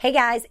Hey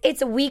guys,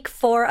 it's week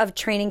 4 of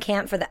training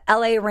camp for the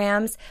LA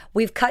Rams.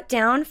 We've cut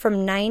down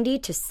from 90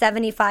 to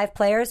 75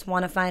 players.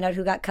 Want to find out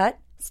who got cut?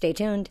 Stay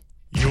tuned.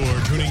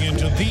 You're tuning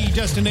into the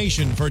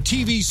destination for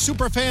TV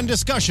superfan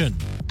discussion,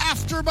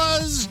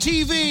 AFTERBUZZ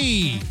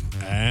TV.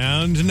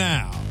 And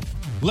now,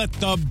 let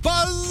the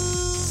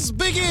buzz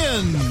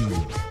begin.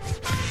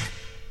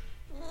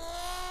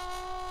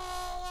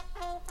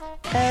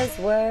 Because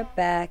we're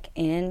back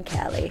in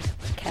Cali.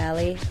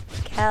 Cali.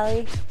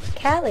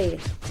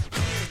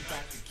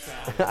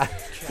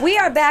 We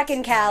are back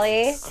in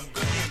Cali.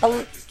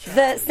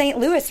 The St.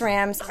 Louis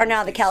Rams are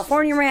now the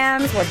California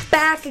Rams. We're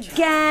back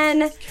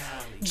again.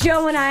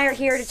 Joe and I are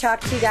here to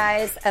talk to you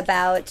guys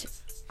about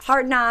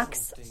Hard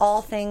Knocks,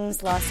 all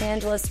things Los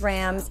Angeles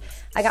Rams.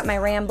 I got my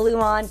Ram blue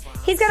on.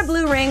 He's got a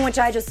blue ring, which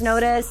I just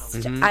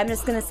noticed. I'm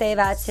just going to say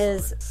that's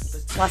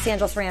his Los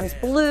Angeles Rams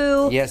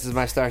blue. Yes, it's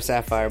my Star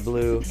Sapphire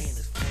blue.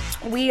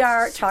 We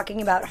are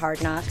talking about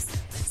Hard Knocks,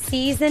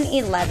 Season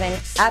 11,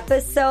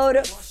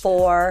 Episode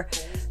 4.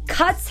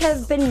 Cuts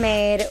have been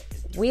made.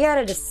 We got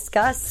to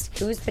discuss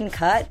who's been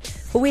cut,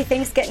 who we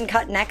think's getting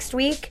cut next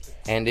week.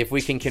 And if we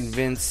can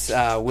convince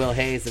Will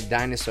Hayes that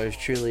dinosaurs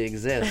truly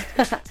exist.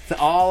 It's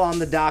all on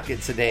the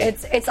docket today.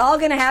 It's all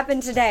going to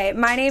happen today.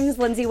 My name is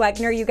Lyndsey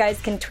Wegner. You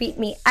guys can tweet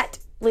me at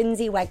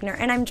Lyndsey Wegner,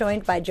 and I'm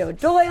joined by Joe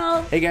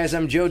Doyle. Hey guys,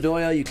 I'm Joe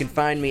Doyle. You can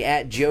find me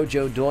at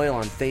JoJo Doyle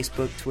on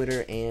Facebook,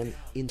 Twitter, and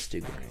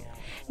Instagram.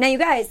 Now, you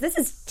guys, this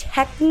is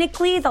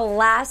technically the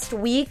last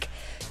week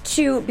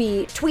to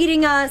be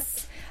tweeting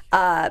us,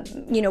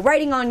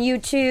 writing on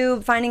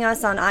YouTube, finding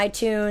us on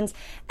iTunes,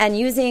 and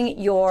using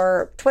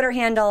your Twitter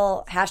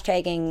handle,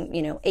 hashtagging,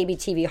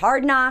 ABTV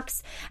Hard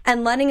Knocks,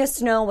 and letting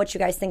us know what you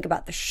guys think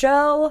about the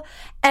show,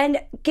 and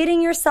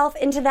getting yourself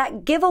into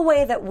that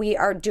giveaway that we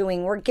are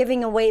doing. We're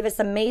giving away this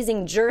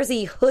amazing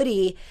jersey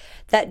hoodie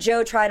that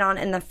Joe tried on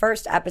in the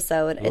first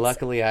episode.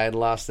 Luckily, I had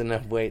lost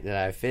enough weight that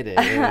I fit it.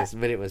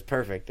 But it was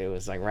perfect. It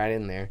was like right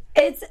in there.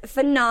 It's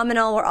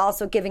phenomenal. We're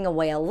also giving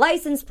away a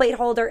license plate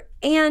holder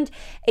and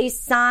a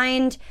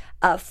signed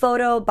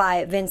photo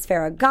by Vince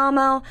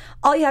Ferragamo.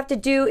 All you have to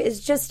do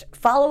is just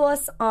follow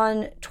us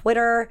on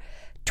Twitter,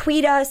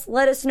 tweet us,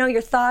 let us know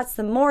your thoughts.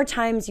 The more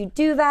times you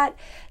do that,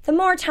 the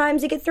more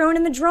times you get thrown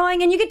in the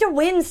drawing and you get to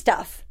win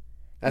stuff.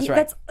 That's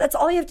right. That's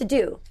all you have to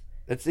do.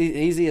 It's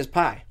easy as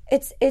pie.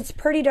 It's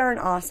pretty darn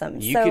awesome.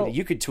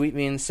 You could tweet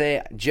me and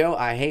say, Joe,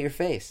 I hate your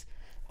face.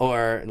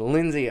 Or,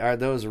 Lyndsey, are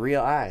those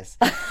real eyes?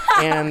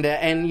 and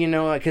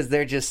because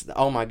they're just,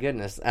 oh my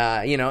goodness.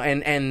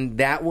 And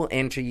that will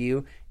enter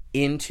you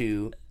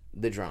into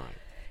the drawing.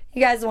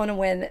 You guys want to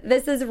win.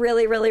 This is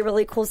really, really,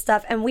 really cool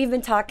stuff. And we've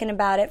been talking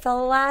about it for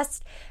the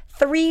last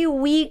 3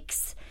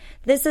 weeks.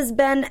 This has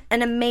been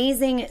an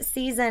amazing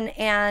season,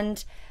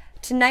 and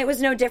tonight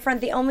was no different.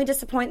 The only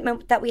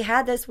disappointment that we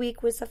had this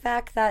week was the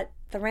fact that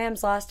the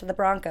Rams lost to the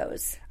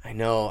Broncos. I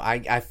know.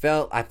 I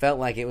felt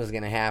like it was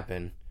going to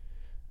happen.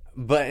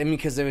 But I mean,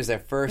 because it was their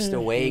first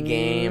away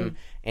game,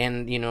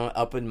 and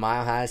up in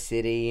Mile High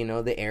City,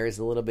 the air is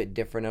a little bit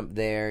different up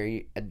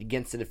there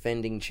against the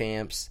defending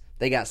champs.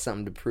 They got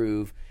something to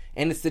prove,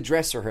 and it's the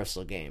dress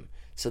rehearsal game,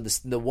 so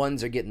the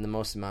ones are getting the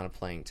most amount of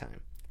playing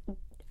time.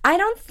 I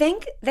don't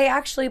think they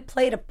actually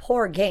played a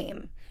poor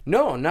game.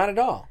 No, not at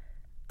all.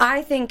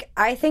 I think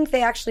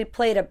they actually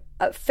played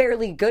a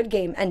fairly good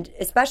game, and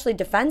especially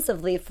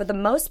defensively for the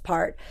most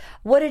part.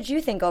 What did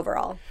you think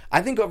overall?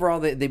 I think overall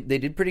they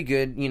did pretty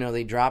good.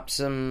 They dropped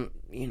some,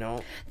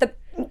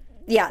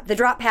 the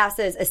drop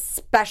passes,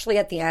 especially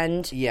at the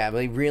end. Yeah, but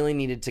they really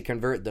needed to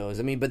convert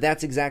those. I mean, but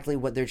that's exactly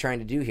what they're trying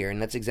to do here,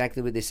 and that's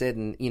exactly what they said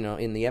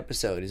in the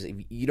episode is if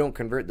you don't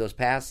convert those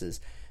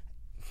passes,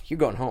 you're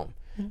going home.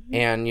 Mm-hmm.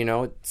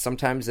 And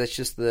sometimes that's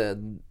just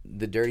the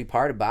dirty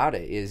part about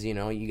it is you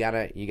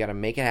gotta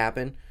make it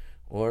happen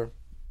or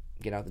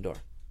get out the door.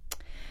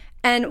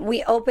 And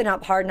we open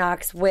up Hard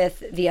Knocks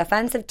with the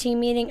offensive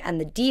team meeting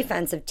and the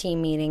defensive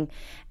team meeting,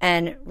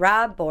 and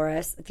Rob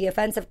Boris, the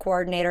offensive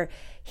coordinator,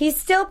 he's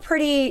still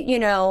pretty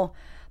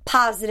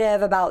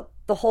positive about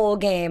the whole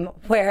game.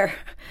 Where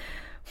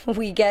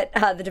we get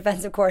the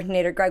defensive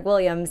coordinator Greg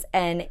Williams,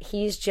 and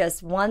he's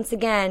just once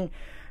again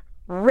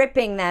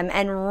ripping them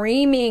and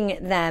reaming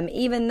them,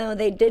 even though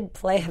they did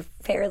play a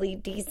fairly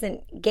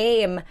decent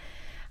game.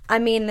 I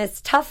mean, this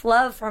tough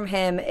love from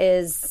him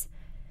is...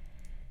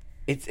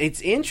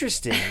 It's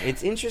interesting.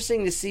 It's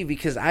interesting to see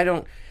because I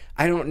don't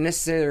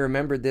necessarily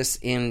remember this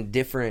in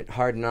different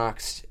Hard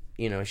Knocks,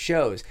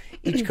 shows.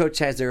 Each coach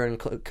has their own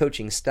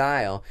coaching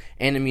style,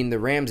 and I mean the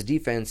Rams'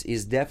 defense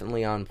is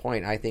definitely on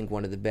point. I think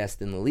one of the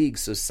best in the league.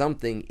 So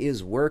something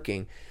is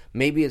working.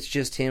 Maybe it's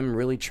just him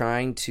really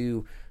trying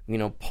to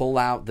pull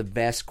out the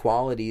best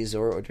qualities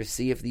or to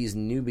see if these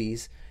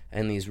newbies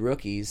and these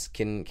rookies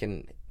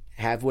can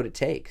have what it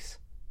takes.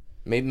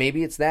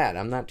 Maybe it's that.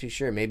 I'm not too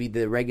sure. Maybe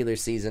the regular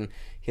season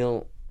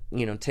he'll,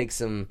 take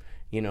some,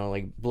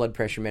 like blood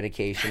pressure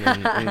medication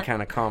and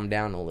kind of calm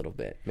down a little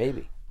bit.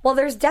 Maybe. Well,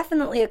 there's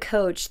definitely a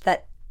coach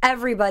that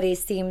everybody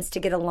seems to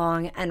get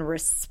along and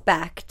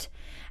respect,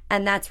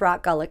 and that's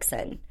Rock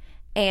Gullickson.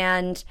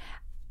 And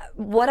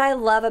what I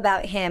love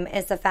about him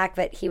is the fact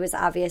that he was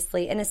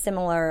obviously in a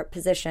similar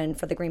position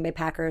for the Green Bay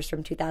Packers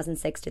from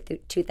 2006 to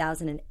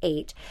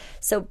 2008.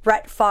 So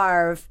Brett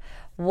Favre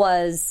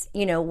was,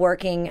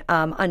 working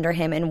under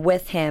him and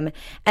with him,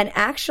 and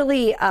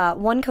actually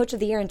won Coach of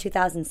the Year in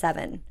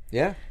 2007.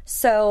 Yeah.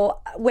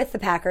 So with the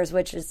Packers,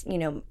 which is,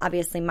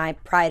 obviously my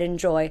pride and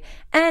joy.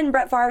 And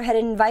Brett Favre had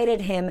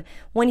invited him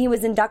when he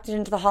was inducted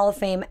into the Hall of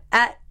Fame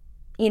at,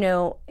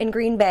 in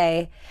Green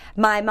Bay.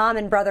 My mom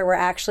and brother were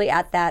actually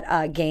at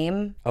that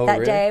game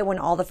really? day when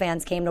all the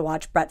fans came to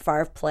watch Brett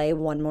Favre play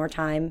one more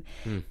time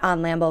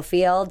on Lambeau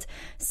Field.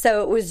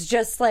 So it was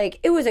just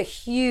it was a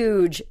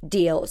huge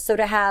deal. So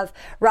to have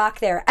Rock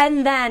there,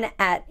 and then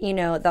at,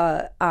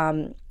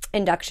 the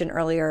induction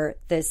earlier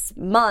this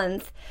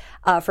month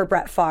for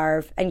Brett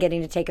Favre and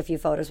getting to take a few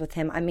photos with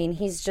him. I mean,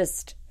 he's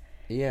just...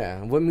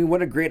 Yeah.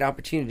 What a great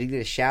opportunity to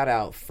get a shout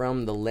out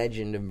from the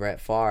legend of Brett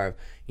Favre,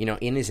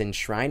 in his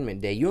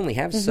enshrinement day. You only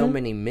have so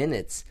many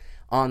minutes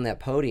on that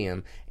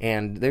podium,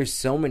 and there's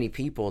so many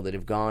people that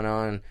have gone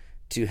on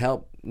to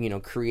help,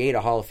 create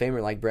a Hall of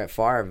Famer like Brett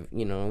Favre.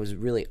 It was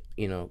really,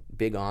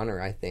 big honor,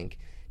 I think,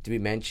 to be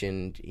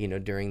mentioned,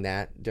 during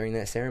that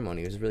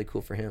ceremony. It was really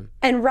cool for him.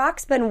 And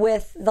Rock's been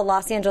with the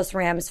Los Angeles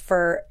Rams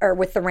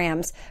with the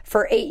Rams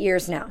for 8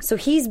 years now. So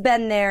he's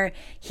been there.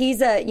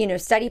 He's a,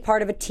 steady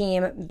part of a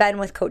team, been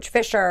with Coach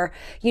Fisher,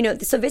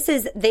 so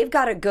they've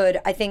got a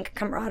good, I think,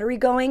 camaraderie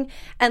going.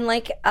 And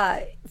like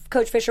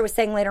Coach Fisher was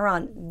saying later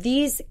on,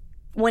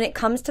 when it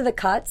comes to the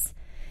cuts,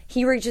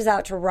 he reaches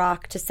out to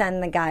Rock to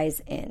send the guys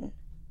in.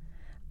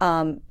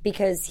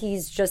 Because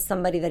he's just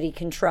somebody that he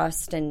can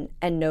trust and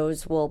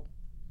knows will,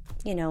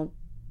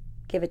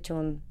 give it to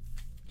him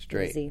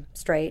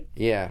straight.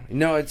 Yeah.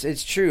 No,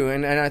 it's true.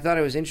 And I thought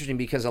it was interesting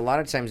because a lot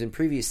of times in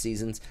previous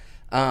seasons,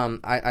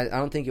 I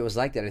don't think it was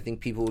like that. I think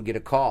people would get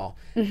a call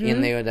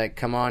and they would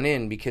come on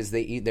in because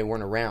they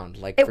weren't around.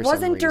 It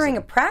wasn't during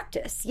a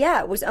practice.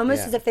 Yeah, it was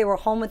almost as if they were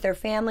home with their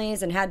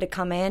families and had to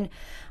come in,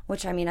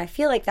 which, I mean, I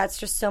feel like that's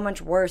just so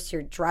much worse.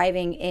 You're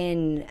driving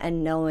in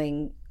and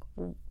knowing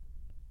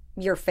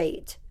your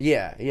fate.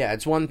 Yeah.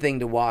 It's one thing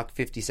to walk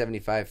 50,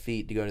 75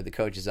 feet to go to the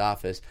coach's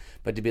office,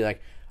 but to be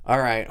like, all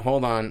right,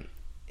 hold on,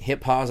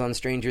 hit pause on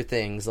Stranger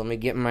Things, let me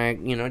get my,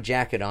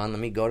 jacket on, let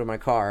me go to my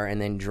car,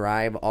 and then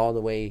drive all the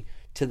way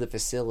to the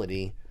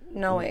facility.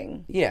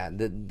 Knowing. Yeah,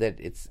 that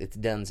it's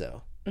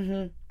donezo.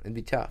 Mm-hmm. It'd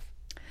be tough.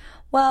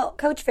 Well,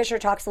 Coach Fisher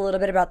talks a little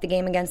bit about the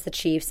game against the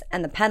Chiefs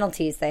and the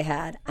penalties they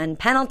had. And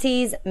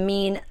penalties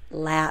mean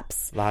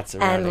laps. Lots of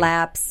running. And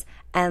laps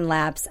and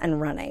laps and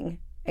running.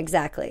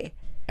 Exactly.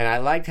 And I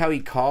liked how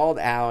he called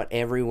out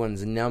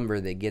everyone's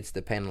number that gets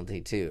the penalty,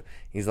 too.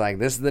 He's like,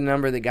 this is the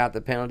number that got the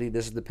penalty,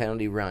 this is the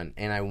penalty run.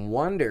 And I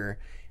wonder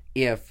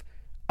if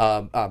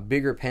a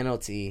bigger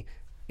penalty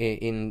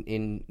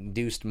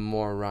induced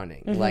more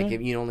running. Mm-hmm. Like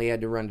if you only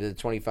had to run to the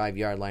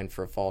 25-yard line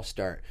for a false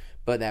start.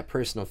 But that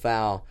personal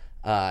foul,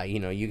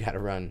 you got to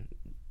run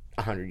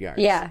 100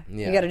 yards. Yeah,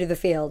 you got to do the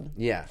field.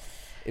 Yeah.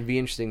 It'd be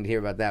interesting to hear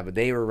about that. But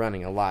they were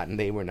running a lot, and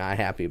they were not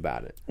happy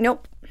about it.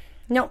 Nope.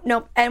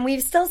 And we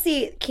still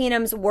see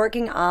Keenum's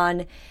working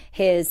on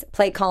his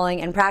play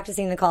calling and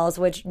practicing the calls,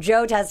 which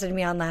Joe tested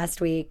me on last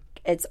week.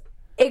 It's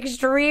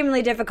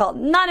extremely difficult.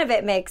 None of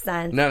it makes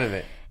sense. None of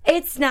it.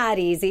 It's not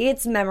easy.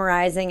 It's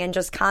memorizing and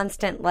just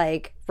constant,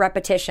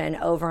 repetition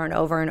over and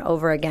over and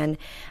over again.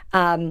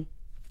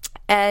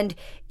 And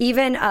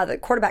even the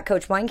quarterback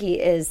coach, Weinke,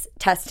 is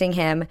testing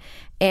him.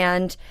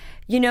 And,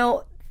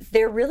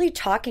 they're really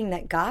talking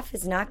that Goff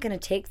is not going to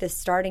take this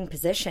starting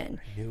position.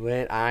 I knew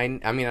it. I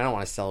mean, I don't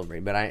want to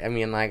celebrate, but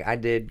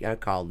I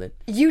called it.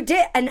 You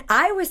did. And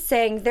I was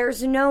saying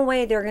there's no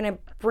way they're going to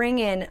bring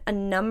in a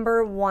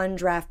number 1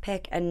 draft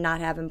pick and not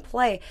have him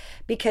play,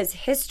 because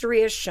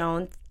history has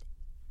shown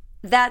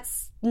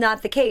that's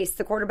not the case.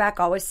 The quarterback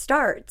always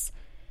starts.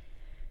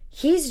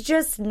 He's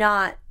just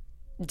not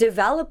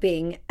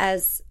developing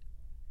as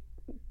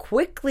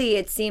quickly,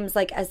 it seems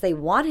like, as they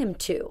want him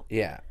to.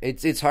 Yeah,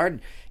 it's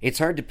hard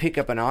to pick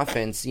up an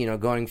offense,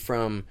 going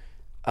from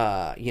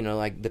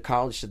the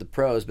college to the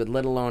pros, but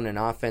let alone an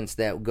offense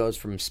that goes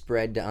from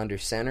spread to under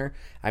center.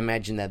 I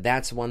imagine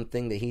that's one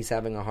thing that he's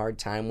having a hard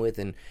time with,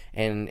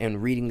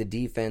 and reading the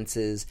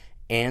defenses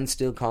and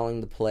still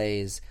calling the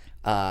plays,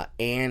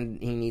 and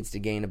he needs to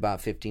gain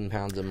about 15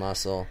 pounds of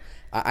muscle.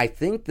 I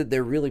think that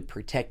they're really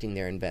protecting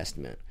their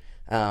investment.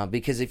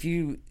 Because if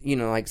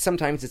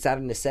sometimes it's out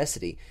of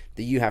necessity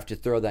that you have to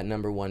throw that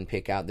number 1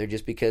 pick out there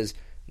just because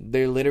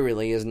there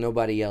literally is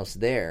nobody else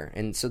there.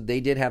 And so they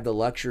did have the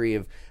luxury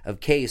of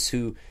Case,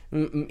 who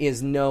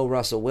is no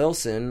Russell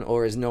Wilson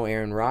or is no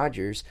Aaron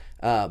Rodgers,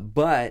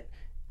 but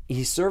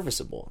he's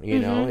serviceable.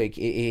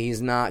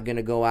 He's not going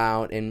to go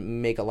out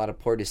and make a lot of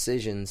poor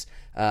decisions.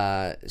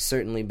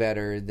 Certainly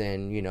better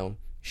than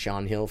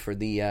Sean Hill for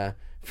the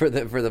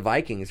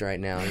Vikings right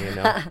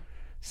now.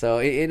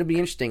 So it'll be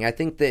interesting. I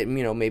think that,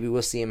 maybe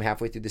we'll see him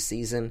halfway through the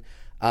season.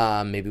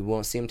 Maybe we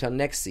won't see him until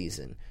next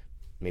season.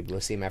 Maybe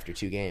we'll see him after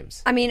 2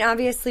 games. I mean,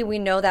 obviously we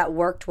know that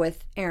worked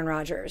with Aaron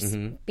Rodgers,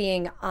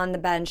 being on the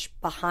bench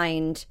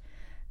behind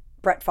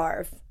Brett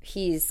Favre.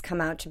 He's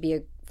come out to be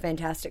a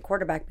fantastic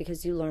quarterback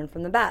because you learn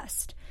from the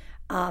best.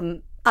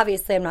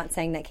 Obviously, I'm not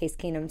saying that Case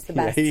Keenum's the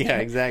best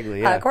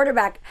exactly,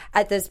 quarterback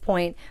at this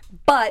point,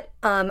 but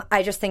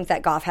I just think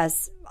that Goff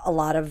has a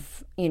lot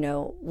of,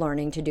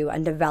 learning to do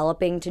and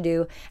developing to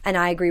do. And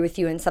I agree with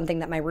you, and something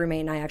that my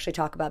roommate and I actually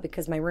talk about,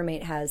 because my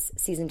roommate has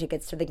season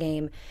tickets to the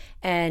game,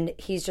 and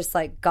he's just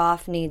like,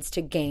 Goff needs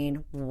to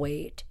gain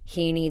weight.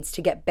 He needs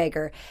to get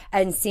bigger.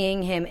 And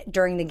seeing him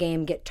during the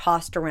game get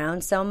tossed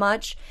around so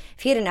much,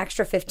 if he had an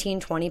extra 15,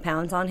 20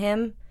 pounds on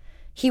him,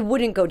 he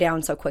wouldn't go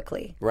down so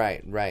quickly.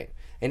 Right.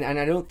 And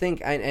I don't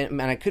think,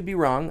 and I could be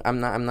wrong.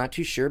 I'm not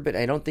too sure, but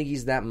I don't think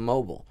he's that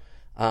mobile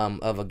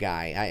of a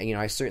guy.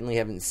 I certainly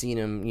haven't seen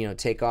him,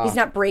 take off. He's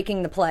not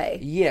breaking the play.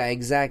 Yeah,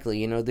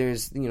 exactly.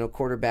 There's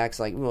quarterbacks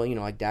like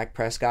like Dak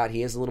Prescott. He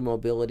has a little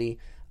mobility.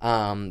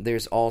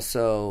 There's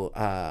also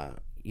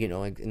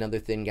like another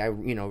thin guy.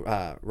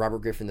 Robert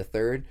Griffin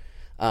III.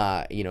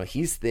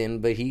 He's thin,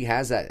 but he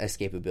has that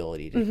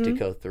escapability to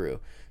go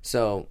through.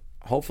 So.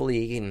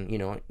 Hopefully he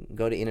can,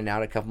 go to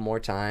In-N-Out a couple more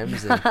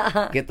times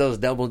and get those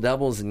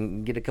doubles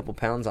and get a couple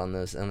pounds on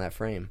that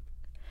frame.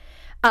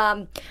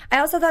 I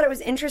also thought it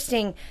was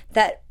interesting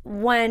that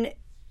when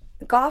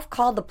Goff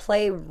called the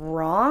play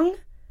wrong,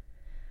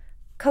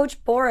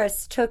 Coach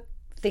Boris took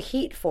the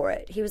heat for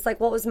it. He was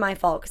like, "What was my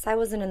fault? Because I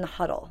wasn't in the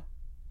huddle."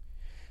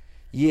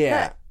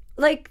 Yeah,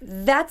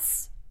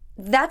 that's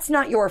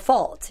not your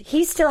fault.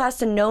 He still has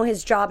to know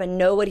his job and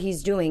know what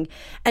he's doing,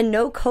 and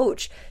no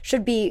coach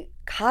should be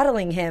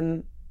coddling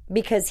him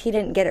because he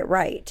didn't get it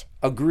right.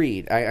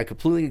 Agreed. I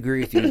completely agree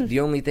with you. The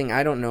only thing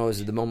I don't know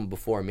is the moment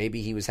before.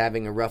 Maybe he was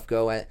having a rough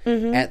go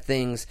at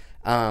things,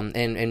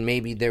 and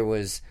maybe there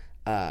was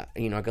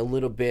like a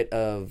little bit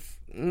of,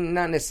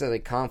 not necessarily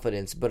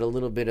confidence, but a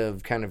little bit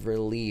of kind of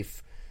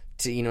relief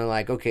to,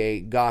 okay,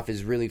 Goff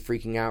is really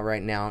freaking out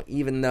right now,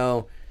 even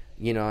though,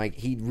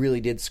 he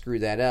really did screw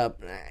that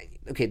up.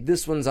 Okay,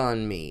 this one's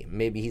on me.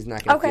 Maybe he's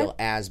not going to feel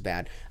as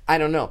bad. I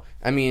don't know.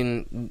 I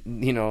mean,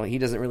 he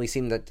doesn't really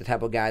seem like the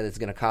type of guy that's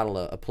going to coddle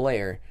a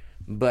player.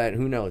 But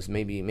who knows?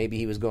 Maybe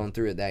he was going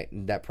through it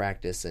that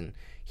practice, and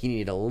he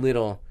needed a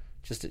little,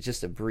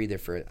 just a breather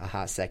for a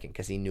hot second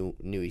because he knew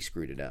he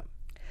screwed it up.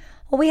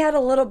 Well, we had a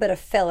little bit of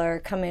filler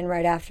come in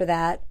right after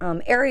that.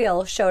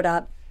 Ariel showed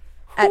up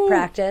at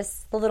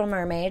practice, the Little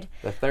Mermaid.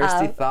 The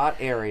thirsty thought,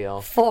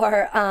 Ariel.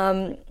 For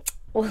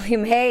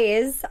William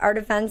Hayes, our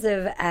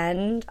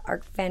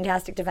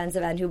fantastic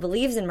defensive end who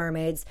believes in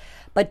mermaids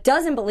but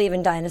doesn't believe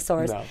in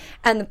dinosaurs. No.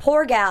 And the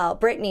poor gal,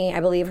 Brittany, I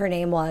believe her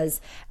name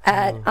was,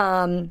 at,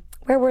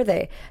 where were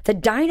they? The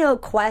Dino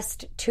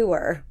Quest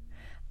tour.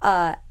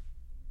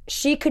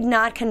 She could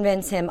not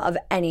convince him of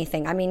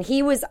anything. I mean,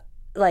 he was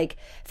like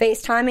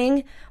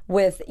FaceTiming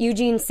with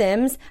Eugene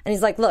Sims, and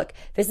he's like, look,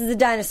 this is a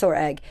dinosaur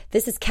egg.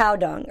 This is cow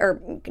dung,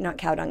 or not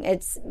cow dung,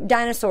 it's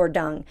dinosaur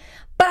dung.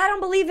 But I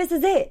don't believe this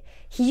is it.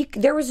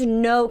 There was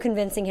no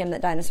convincing him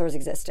that dinosaurs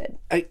existed.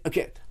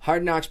 Okay,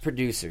 Hard Knocks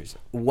producers,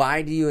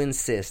 why do you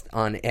insist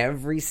on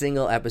every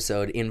single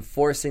episode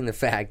enforcing the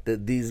fact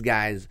that these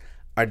guys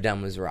are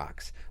dumb as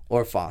rocks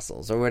or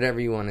fossils or whatever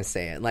you want to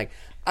say it? Like,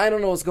 I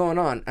don't know what's going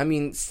on. I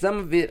mean, some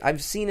of it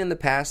I've seen in the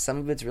past, some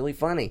of it's really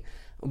funny,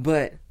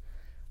 but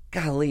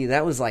golly,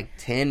 that was like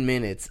 10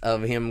 minutes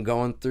of him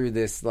going through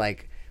this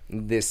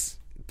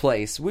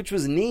place, which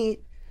was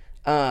neat.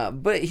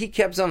 But he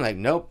kept on like,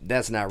 nope,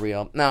 that's not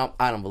real. No,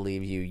 I don't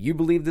believe you. You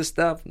believe this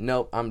stuff?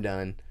 Nope, I'm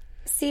done.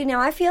 See, now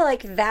I feel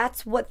like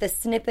that's what the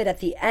snippet at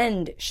the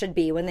end should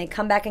be when they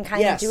come back and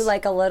kind of do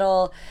like a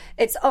little,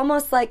 it's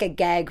almost like a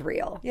gag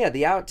reel. Yeah,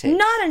 the outtake.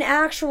 Not an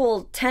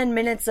actual 10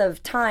 minutes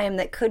of time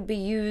that could be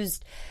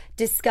used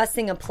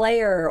discussing a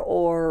player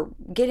or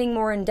getting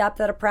more in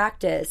depth at a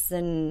practice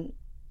and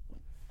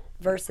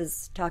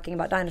versus talking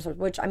about dinosaurs,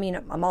 which, I mean,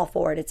 I'm all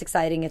for it. It's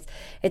exciting.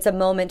 It's a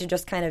moment to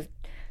just kind of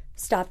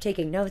stop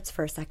taking notes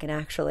for a second,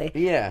 actually.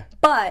 Yeah.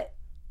 But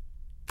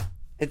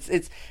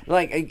it's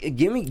like,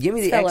 give me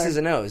the X's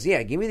and O's.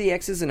 Yeah, give me the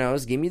X's and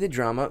O's. Give me the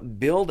drama.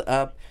 Build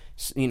up,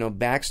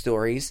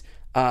 backstories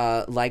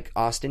like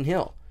Austin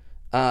Hill.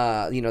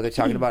 They're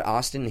talking about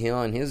Austin Hill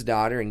and his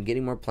daughter and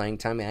getting more playing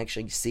time and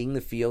actually seeing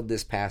the field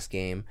this past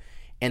game.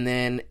 And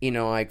then,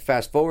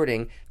 fast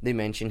forwarding, they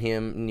mention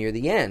him near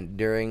the end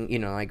during,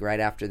 right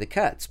after the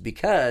cuts.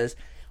 Because,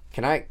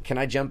 can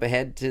I jump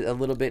ahead to a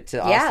little bit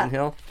to Austin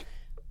Hill?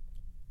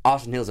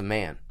 Austin Hill's a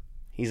man.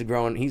 He's a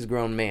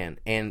grown man.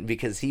 And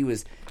because he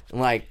was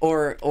like,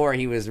 or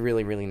he was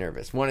really, really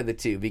nervous. One of the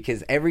two.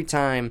 Because every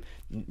time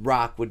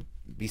Rock would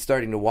be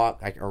starting to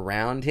walk like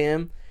around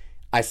him,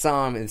 I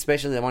saw him, and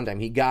especially that one time,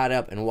 he got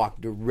up and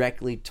walked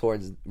directly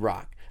towards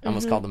Rock. I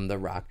almost called him The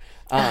Rock.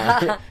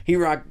 He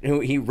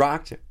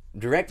rocked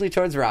directly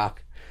towards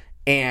Rock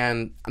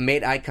and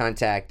made eye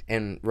contact,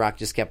 and Rock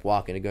just kept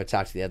walking to go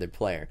talk to the other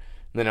player.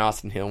 And then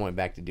Austin Hill went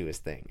back to do his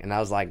thing. And I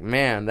was like,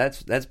 man,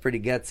 that's pretty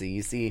gutsy.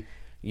 You see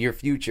your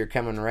future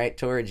coming right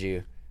towards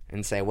you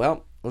and say,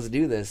 well, let's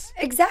do this.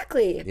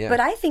 Exactly. Yeah. But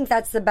I think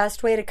that's the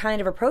best way to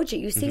kind of approach it.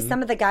 You see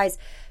some of the guys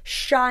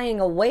shying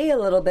away a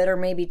little bit or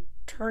maybe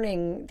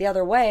turning the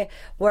other way,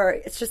 where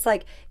it's just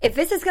like, if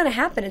this is going to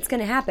happen, it's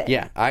going to happen.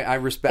 Yeah, I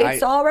respect.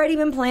 It's already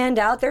been planned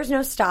out. There's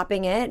no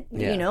stopping it.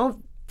 Yeah. You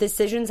know,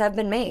 decisions have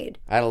been made.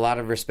 I had a lot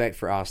of respect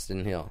for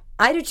Austin Hill.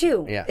 I do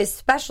too, Yeah.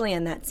 especially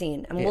in that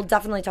scene. And we'll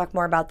definitely talk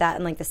more about that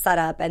and like the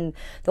setup and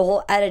the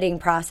whole editing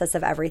process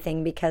of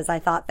everything, because I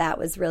thought that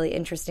was really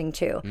interesting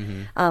too,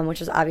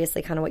 which is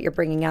obviously kind of what you're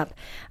bringing up.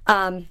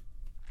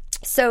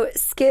 So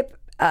Skip,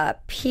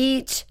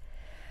 Pete,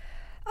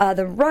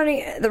 the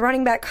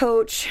running back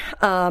coach,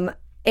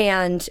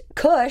 and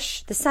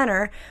Cush, the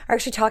center, are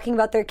actually talking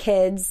about their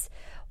kids,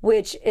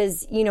 which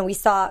is, you know, we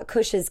saw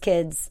Cush's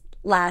kids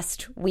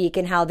last week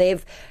and how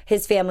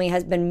his family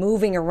has been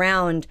moving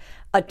around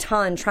a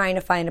ton trying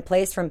to find a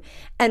place for him.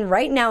 And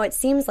right now it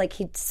seems like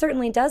he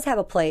certainly does have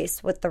a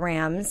place with the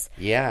Rams.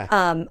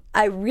 Yeah.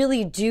 I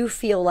really do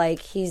feel like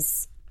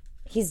he's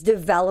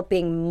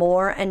developing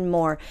more and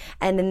more,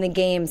 and in the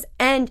games,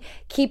 and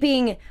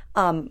keeping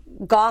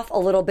Goff a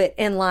little bit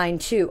in line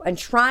too, and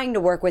trying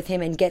to work with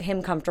him and get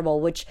him comfortable,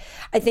 which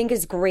I think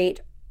is great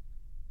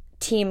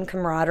team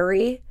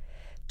camaraderie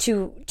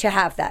to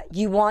have that.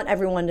 You want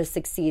everyone to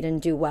succeed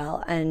and do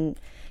well, and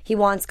he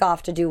wants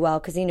Goff to do well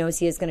because he knows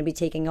he is going to be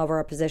taking over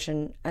a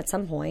position at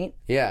some point.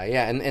 Yeah,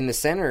 and the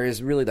center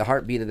is really the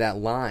heartbeat of that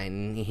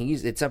line.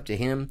 It's up to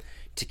him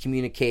to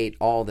communicate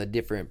all the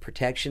different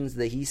protections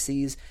that he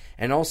sees,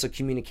 and also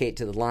communicate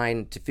to the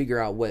line to figure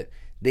out what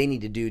they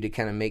need to do to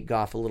kind of make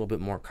Goff a little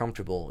bit more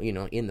comfortable, you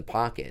know, in the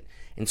pocket.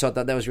 And so I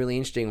thought that was really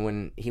interesting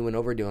when he went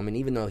over to him, and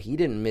even though he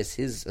didn't miss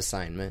his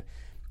assignment,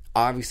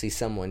 obviously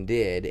someone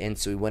did, and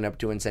so he went up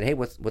to him and said, "Hey,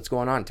 what's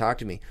going on? Talk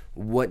to me.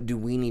 What do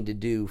we need to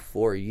do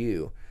for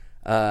you?"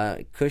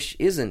 Cush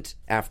isn't,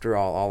 after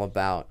all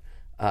about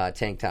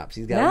tank tops.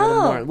 He's got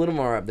a little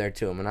more up there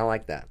to him, and I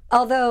like that.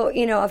 Although,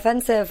 you know,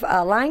 offensive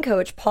line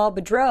coach Paul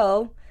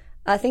Boudreau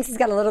thinks he's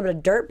got a little bit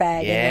of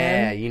dirtbag in him.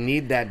 Yeah, you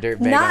need that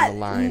dirtbag on the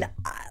line.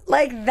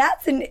 Like,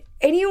 that's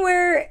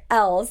anywhere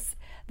else,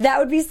 that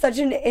would be such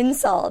an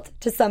insult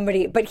to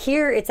somebody. But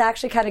here, it's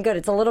actually kind of good.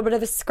 It's a little bit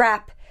of a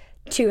scrap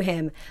to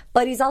him.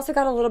 But he's also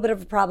got a little bit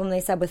of a problem, they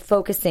said, with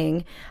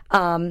focusing.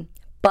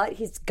 But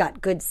he's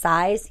got good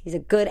size. He's a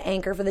good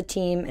anchor for the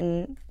team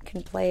and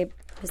can play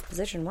his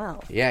position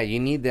well. Yeah, you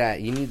need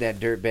that. You need that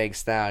dirtbag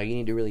style. You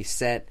need to really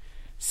set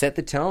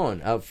the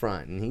tone up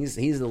front. And he's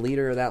the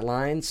leader of that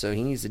line, so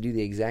he needs to do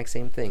the exact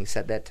same thing,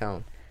 set that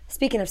tone.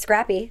 Speaking of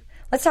scrappy,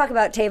 let's talk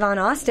about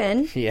Tavon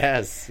Austin.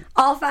 Yes.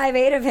 All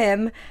 5'8" of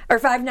him, or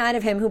 5'9"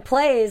 of him, who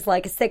plays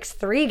like a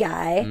 6'3"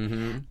 guy.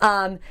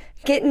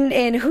 Getting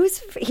in, who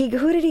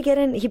did he get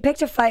in? He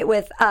picked a fight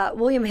with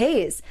William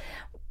Hayes.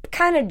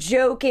 Kind of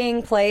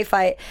joking play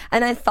fight,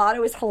 and I thought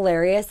it was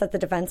hilarious that the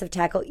defensive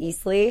tackle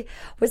Easley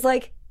was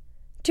like,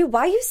 "Dude,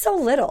 why are you so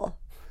little?"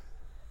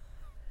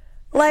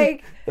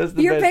 Like,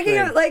 you're picking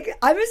up. Like,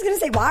 I'm just gonna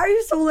say, why are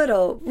you so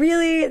little?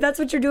 Really, that's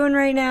what you're doing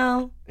right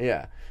now?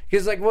 Yeah,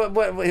 because like,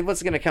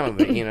 what's gonna come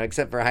of it? You know,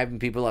 except for hyping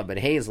people up. But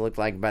Hayes looked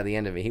like by the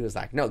end of it, he was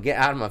like, "No, get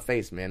out of my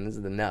face, man. This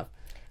is enough."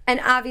 And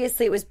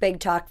obviously, it was big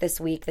talk this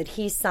week that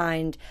he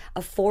signed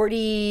a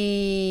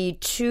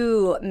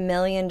 $42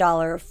 million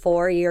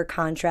 4-year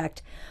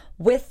contract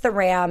with the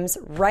Rams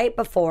right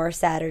before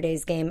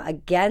Saturday's game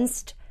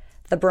against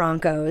the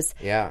Broncos.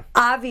 Yeah.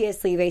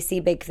 Obviously, they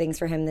see big things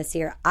for him this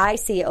year. I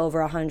see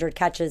over 100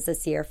 catches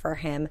this year for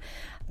him,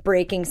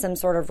 breaking some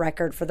sort of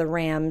record for the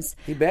Rams.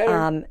 He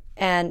better.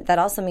 And that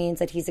also means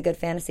that he's a good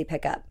fantasy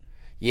pickup.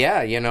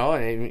 Yeah, you know,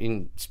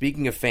 and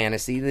speaking of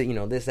fantasy,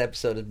 this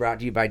episode is brought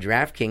to you by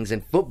DraftKings,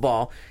 and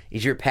football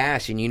is your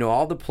passion. You know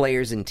all the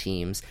players and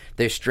teams,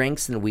 their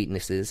strengths and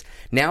weaknesses.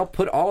 Now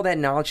put all that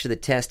knowledge to the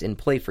test and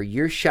play for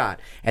your shot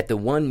at the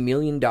 $1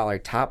 million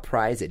top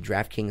prize at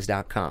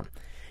DraftKings.com.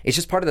 It's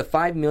just part of the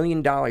 $5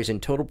 million in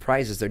total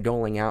prizes they're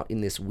doling out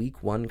in this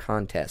Week 1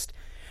 contest.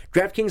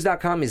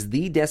 DraftKings.com is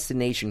the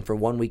destination for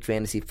one-week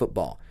fantasy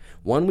football.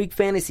 1 week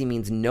fantasy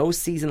means no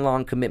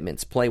season-long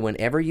commitments. Play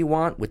whenever you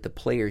want with the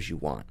players you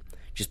want.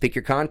 Just pick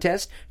your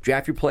contest,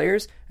 draft your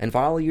players, and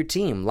follow your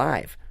team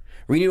live.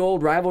 Renew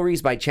old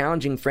rivalries by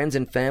challenging friends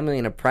and family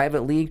in a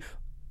private league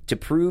to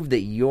prove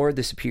that you're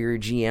the superior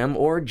GM,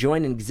 or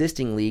join an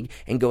existing league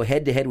and go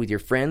head-to-head with your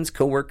friends,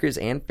 coworkers,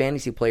 and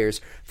fantasy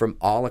players from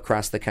all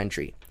across the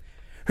country.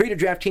 Hurry to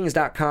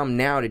DraftKings.com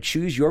now to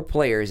choose your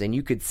players, and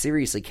you could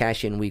seriously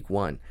cash in Week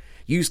 1.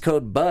 Use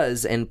code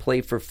BUZZ and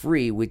play for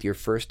free with your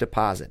first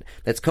deposit.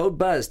 That's code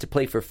BUZZ to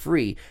play for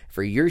free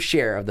for your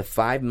share of the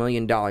 $5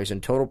 million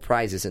in total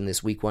prizes in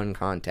this Week 1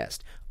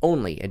 contest.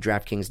 Only at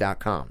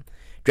DraftKings.com.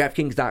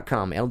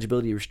 DraftKings.com.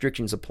 Eligibility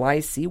restrictions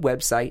apply. See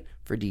website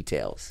for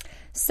details.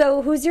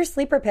 So who's your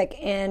sleeper pick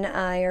in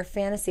your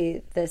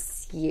fantasy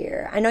this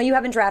year? I know you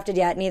haven't drafted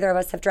yet. Neither of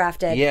us have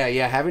drafted.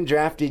 Yeah, haven't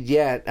drafted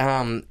yet.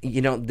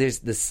 There's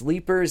the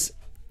sleepers.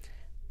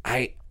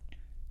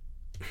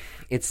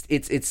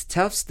 It's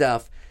tough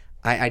stuff.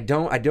 I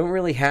don't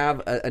really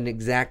have an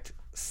exact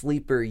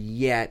sleeper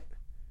yet,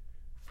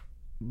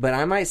 but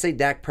I might say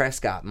Dak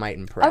Prescott might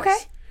impress. Okay.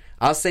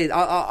 I'll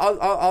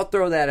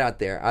throw that out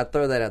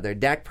there.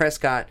 Dak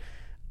Prescott,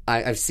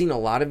 I've seen a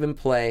lot of him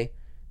play,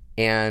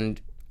 and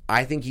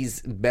I think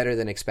he's better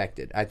than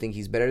expected.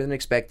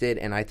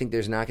 And I think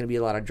there's not going to be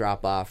a lot of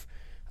drop-off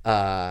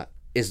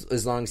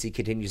as long as he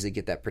continues to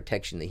get that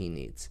protection that he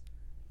needs.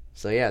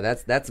 So, yeah,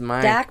 that's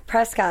my... Dak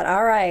Prescott,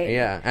 all right.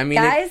 Yeah, I mean...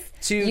 Guys,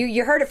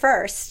 you heard it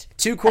first.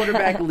 Two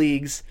quarterback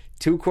leagues,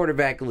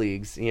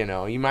 you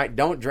know. You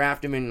don't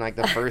draft him in, like,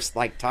 the first,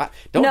 like, top...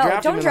 Don't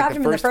draft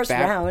him in the first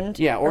round.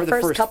 Yeah, or the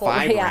first couple,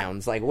 5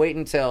 rounds. Like, wait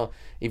until...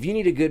 If you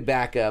need a good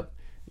backup,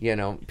 you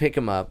know, pick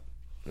him up.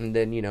 And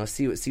then, you know,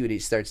 see what he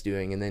starts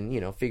doing, and then,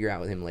 you know, figure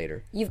out with him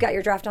later. You've got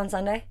your draft on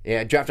Sunday?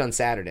 Yeah, draft on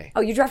Saturday.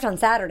 Oh, you draft on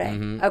Saturday?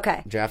 Mm-hmm.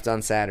 Okay. Draft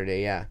on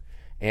Saturday, yeah.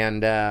 And,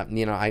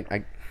 you know,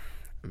 I'm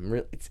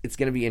really, it's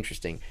going to be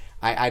interesting.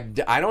 I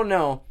don't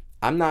know.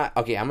 I'm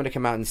going to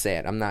come out and say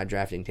it. I'm not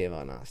drafting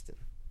Tavon Austin.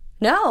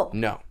 No.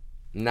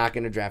 I'm not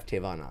going to draft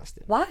Tavon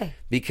Austin. Why?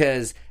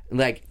 Because,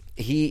 like,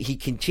 he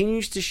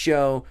continues to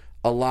show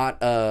a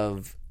lot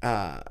of...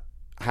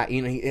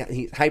 you know,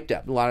 he's hyped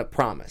up, a lot of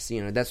promise.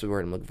 You know, that's the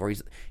word I'm looking for. He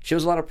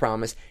shows a lot of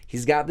promise.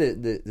 He's got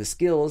the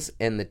skills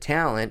and the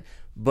talent,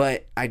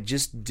 but I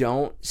just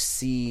don't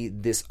see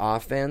this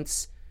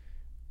offense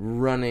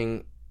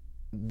running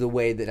the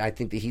way that I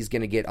think that he's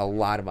going to get a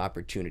lot of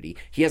opportunity.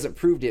 He hasn't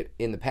proved it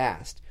in the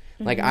past.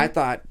 Mm-hmm. Like, I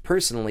thought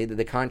personally that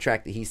the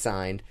contract that he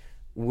signed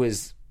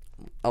was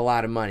a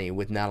lot of money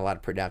with not a lot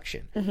of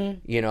production. Mm-hmm.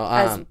 You know,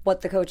 as what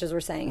the coaches were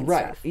saying and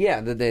right. stuff.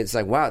 Yeah, it's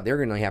like, wow, they're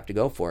going to have to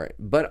go for it.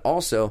 But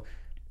also,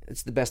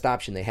 it's the best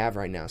option they have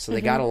right now. So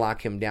they got to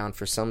lock him down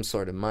for some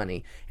sort of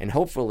money. And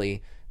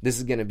hopefully this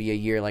is going to be a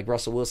year like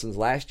Russell Wilson's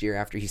last year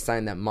after he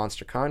signed that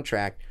monster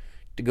contract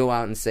to go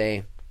out and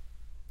say,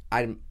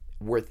 I'm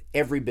worth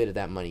every bit of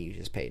that money you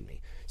just paid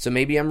me. So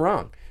maybe I'm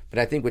wrong. But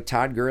I think with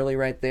Todd Gurley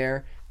right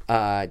there,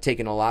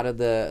 taking a lot of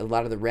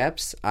the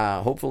reps,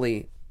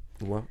 hopefully,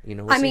 well, you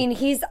know, we'll see.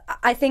 mean,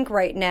 I think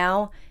right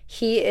now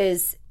he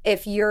is,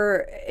 if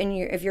you're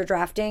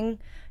drafting,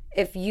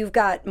 if you've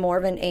got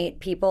more than 8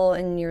 people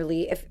in your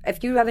league,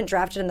 if you haven't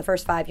drafted in the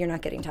first 5, you're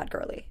not getting Todd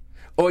Gurley.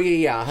 Oh,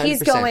 yeah, 100%.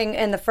 He's going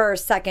in the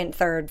first, second,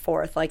 third,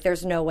 fourth. Like,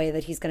 there's no way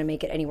that he's going to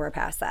make it anywhere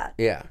past that.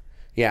 Yeah.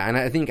 Yeah, and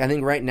I think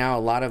right now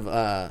a lot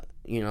of,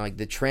 you know, like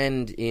the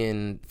trend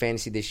in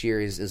fantasy this year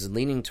is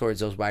leaning towards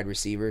those wide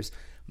receivers.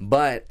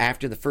 But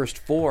after the first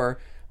 4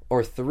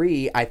 or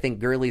 3, I think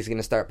Gurley's going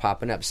to start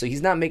popping up. So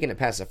he's not making it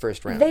past the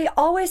first round. They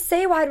always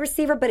say wide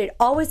receiver, but it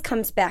always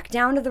comes back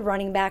down to the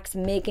running backs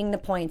making the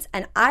points.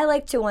 And I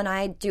like to, when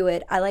I do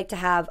it, I like to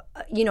have,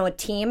 you know, a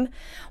team,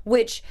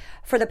 which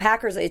for the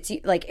Packers, it's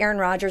like Aaron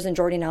Rodgers and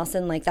Jordy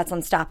Nelson, like that's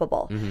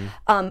unstoppable.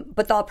 Mm-hmm.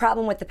 But the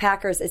problem with the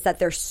Packers is that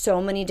there's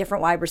so many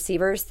different wide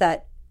receivers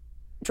that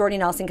Jordy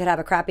Nelson could have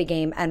a crappy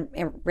game and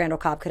Randall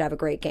Cobb could have a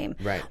great game.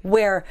 Right.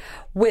 Where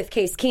with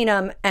Case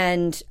Keenum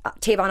and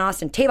Tavon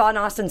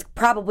Austin's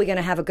probably going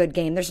to have a good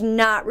game. There's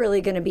not really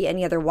going to be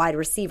any other wide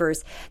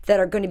receivers that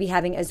are going to be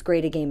having as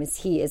great a game as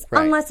he is,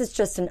 right, unless it's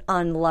just an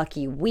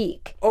unlucky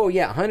week. Oh,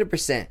 yeah,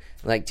 100%.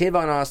 Like,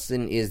 Tavon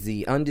Austin is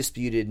the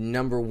undisputed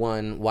number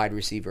 1 wide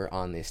receiver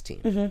on this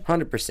team.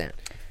 100%.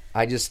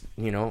 I just,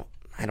 you know,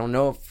 I don't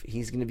know if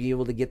he's going to be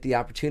able to get the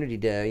opportunity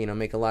to, you know,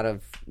 make a lot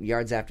of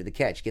yards after the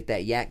catch, get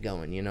that yak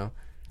going, you know.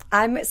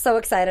 I'm so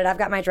excited. I've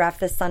got my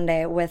draft this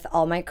Sunday with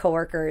all my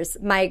coworkers,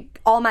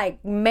 all my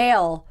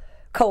male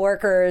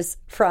coworkers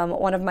from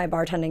one of my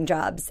bartending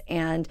jobs,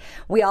 and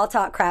we all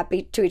talked crap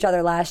to each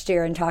other last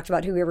year and talked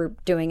about who we were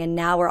doing, and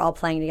now we're all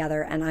playing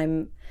together, and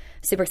I'm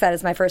super excited.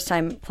 It's my first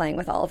time playing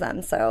with all of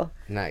them. So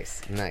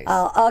nice.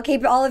 I'll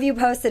keep all of you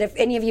posted if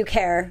any of you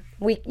care.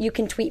 You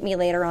can tweet me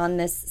later on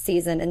this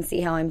season and see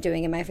how I'm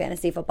doing in my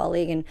fantasy football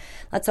league, and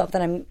let's hope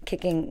that I'm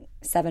kicking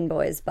 7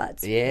 boys'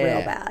 butts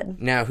real bad.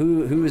 Now,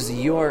 who's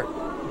your?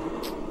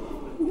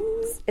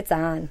 It's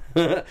on.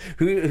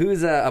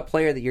 Who's a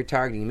player that you're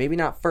targeting? Maybe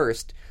not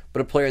first,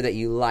 but a player that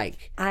you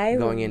like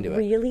going into it. I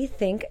really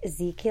think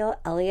Ezekiel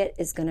Elliott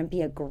is going to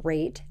be a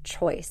great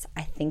choice.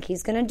 I think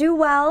he's going to do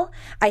well.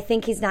 I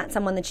think he's not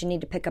someone that you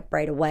need to pick up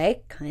right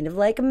away, kind of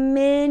like a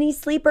mini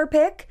sleeper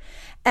pick.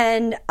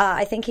 And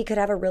I think he could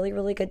have a really,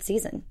 really good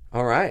season.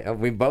 All right.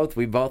 We both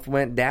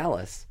went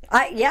Dallas.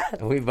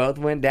 Yeah. We both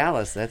went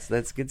Dallas.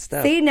 That's good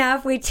stuff. See, now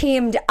if we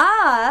teamed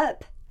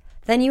up,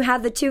 then you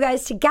have the 2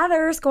 guys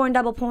together scoring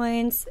double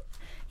points.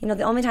 You know,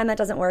 the only time that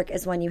doesn't work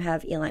is when you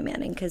have Eli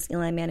Manning, because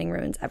Eli Manning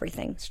ruins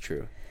everything. It's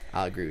true.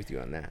 I'll agree with you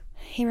on that.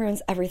 He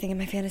ruins everything in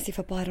my fantasy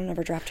football. I don't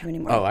ever draft him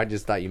anymore. Oh, I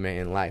just thought you meant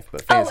in life.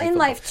 But fantasy in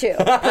football. Life too,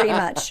 pretty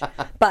much.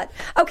 But,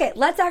 okay,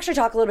 let's actually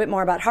talk a little bit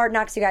more about Hard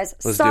Knocks, you guys.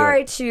 Let's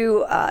Sorry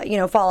to,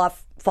 fall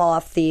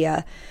off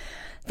the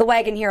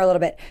wagon here a little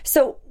bit.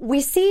 So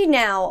we see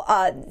now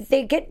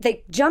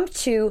they jump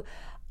to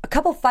a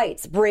couple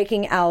fights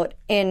breaking out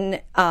in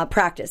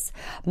practice.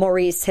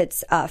 Maurice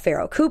hits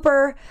Pharaoh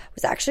Cooper. It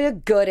was actually a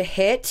good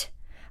hit.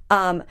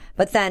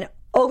 But then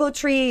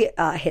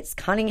Ogletree hits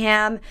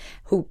Cunningham,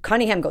 who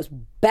Cunningham goes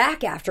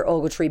back after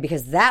Ogletree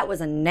because that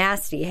was a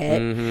nasty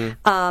hit.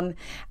 Mm-hmm. And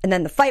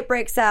then the fight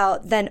breaks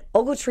out. Then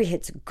Ogletree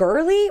hits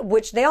Gurley,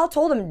 which they all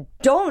told him,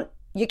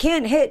 you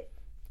can't hit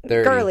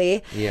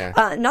Gurley. Yeah.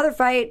 Another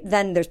fight,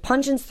 then there's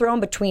punches thrown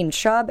between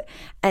Chubb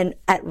and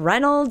at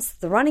Reynolds,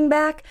 the running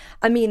back.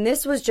 I mean,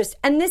 this was just,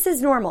 and this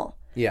is normal.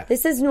 Yeah.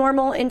 This is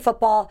normal in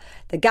football.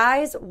 The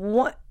guys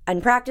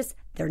in practice,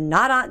 they're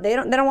not on, they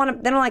don't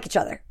like each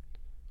other.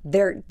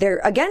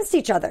 They're against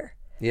each other.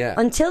 Yeah.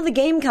 Until the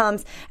game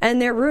comes and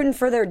they're rooting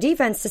for their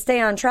defense to stay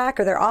on track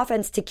or their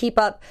offense to keep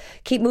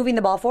moving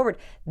the ball forward.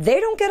 They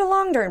don't get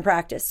along during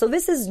practice. So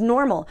this is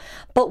normal.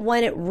 But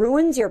when it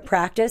ruins your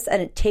practice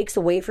and it takes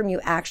away from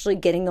you actually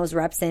getting those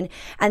reps in,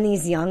 and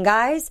these young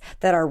guys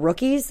that are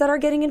rookies that are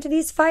getting into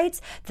these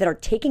fights, that are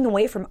taking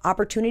away from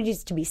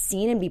opportunities to be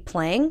seen and be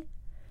playing,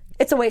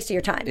 it's a waste of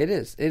your time. It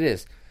is.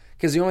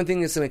 Because the only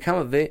thing that's going to come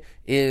of it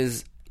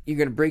is you're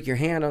going to break your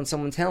hand on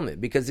someone's helmet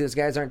because those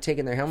guys aren't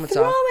taking their helmets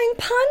off. Throwing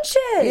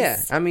punches.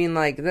 Yeah, I mean,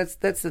 like that's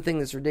the thing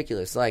that's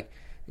ridiculous. Like,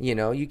 you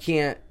know, you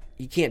can't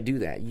do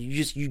that.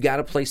 You got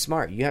to play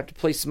smart. You have to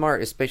play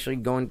smart, especially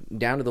going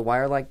down to the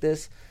wire like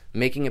this,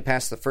 making it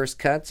past the first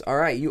cuts. All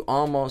right, you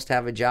almost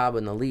have a job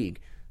in the league.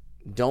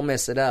 Don't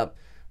mess it up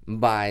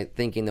by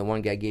thinking that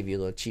one guy gave you a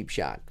little cheap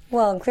shot.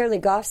 Well, and clearly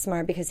Goff's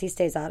smart because he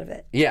stays out of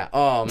it. Yeah.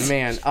 Oh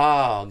man.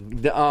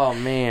 Oh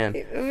man.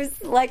 It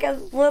was like a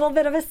little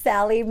bit of a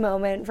Sally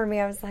moment for me.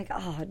 I was like,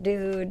 oh,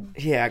 dude.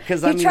 Yeah,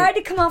 because he tried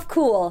to come off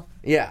cool.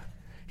 Yeah,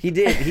 he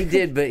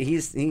did, but he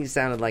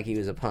sounded like he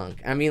was a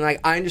punk. I mean, like,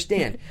 I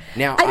understand.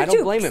 Now I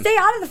don't blame him. Stay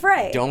out of the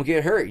fray. Don't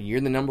get hurt.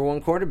 You're the number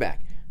one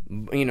quarterback.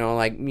 You know,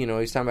 like, you know,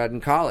 he's talking about in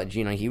college.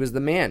 You know, he was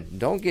the man.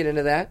 Don't get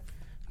into that.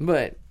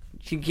 But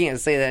you can't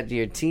say that to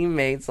your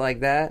teammates like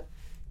that.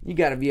 You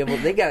got to be able.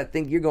 They got to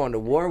think you're going to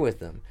war with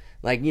them.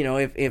 Like, you know,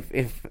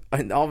 if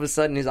all of a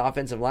sudden his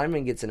offensive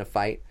lineman gets in a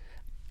fight,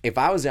 if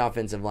I was the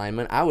offensive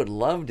lineman, I would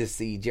love to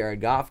see Jared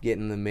Goff get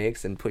in the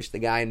mix and push the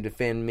guy and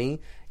defend me,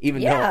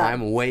 even though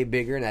I'm way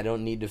bigger and I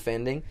don't need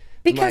defending.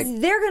 Because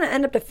they're going to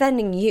end up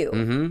defending you.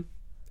 Mm-hmm.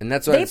 And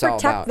that's what it's all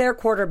about. They protect their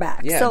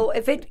quarterback. Yeah. So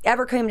if it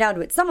ever came down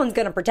to it, someone's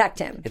going to protect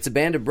him. It's a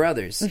band of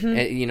brothers.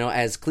 Mm-hmm. You know,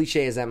 as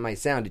cliche as that might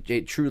sound,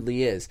 it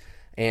truly is.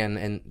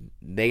 And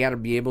they got to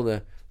be able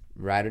to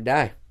ride or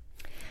die.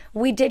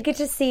 We did get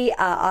to see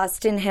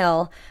Austin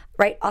Hill,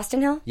 right?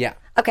 Austin Hill? Yeah.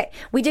 Okay.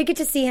 We did get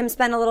to see him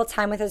spend a little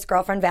time with his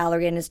girlfriend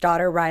Valerie and his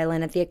daughter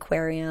Rylan at the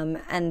aquarium.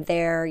 And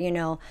they're, you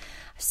know,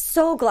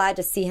 so glad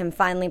to see him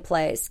finally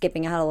play,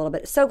 skipping ahead a little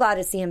bit. So glad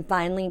to see him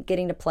finally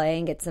getting to play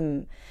and get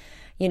some,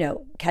 you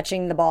know,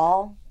 catching the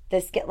ball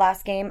this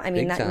last game. I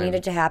mean, that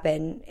needed to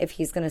happen if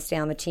he's going to stay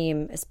on the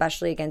team,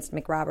 especially against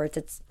McRoberts.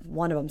 It's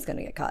one of them's going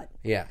to get cut.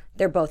 Yeah.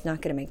 They're both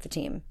not going to make the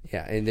team.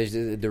 Yeah, and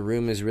the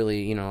room is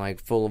really, you know, like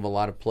full of a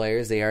lot of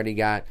players. They already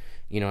got,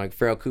 you know, like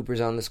Farrell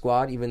Cooper's on the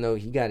squad, even though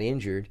he got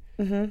injured.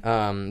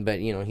 Mm-hmm.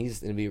 But, you know,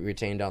 he's going to be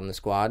retained on the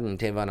squad, and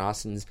Tavon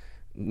Austin's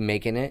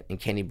making it, and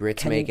Kenny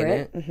Britt's making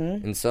it.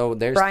 Mm-hmm. And so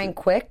there's Brian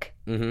Quick.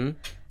 Mm-hmm.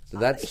 So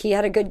that's he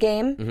had a good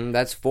game. Mm-hmm,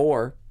 that's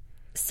 4.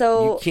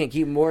 So you can't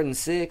keep more than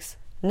 6.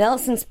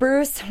 Nelson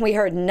Spruce, we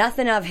heard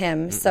nothing of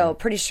him, so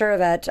pretty sure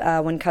that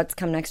when cuts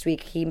come next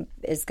week, he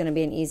is going to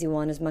be an easy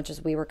one, as much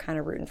as we were kind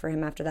of rooting for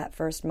him after that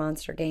first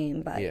monster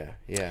game. But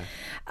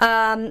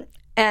yeah.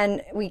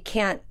 And we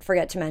can't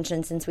forget to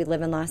mention, since we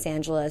live in Los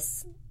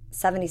Angeles,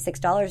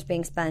 $76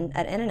 being spent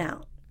at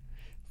In-N-Out.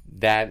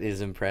 That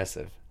is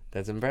impressive.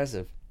 That's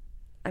impressive.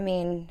 I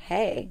mean,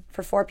 hey,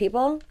 for 4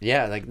 people?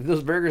 Yeah, like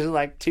those burgers are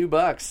like $2,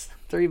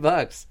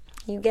 $3.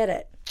 You get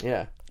it.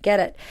 Yeah. Get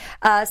it.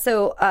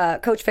 So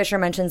Coach Fisher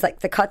mentions, like,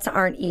 the cuts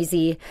aren't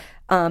easy.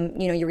 You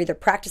know, you're either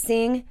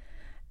practicing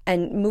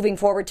and moving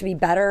forward to be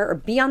better or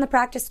be on the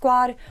practice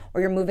squad, or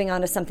you're moving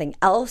on to something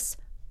else,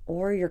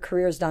 or your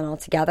career's done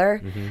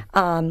altogether.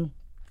 Mm-hmm.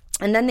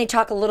 And then they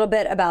talk a little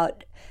bit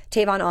about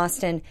Tavon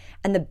Austin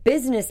and the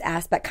business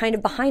aspect kind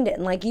of behind it.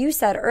 And like you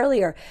said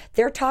earlier,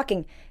 they're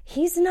talking,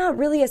 he's not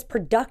really as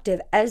productive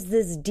as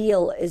this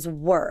deal is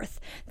worth.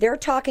 They're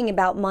talking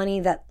about money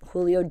that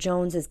Julio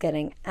Jones is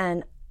getting.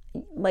 And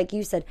like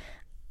you said,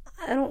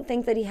 I don't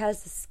think that he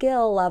has the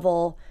skill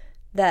level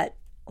that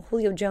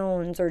Julio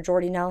Jones or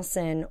Jordy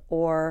Nelson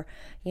or,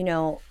 you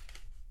know,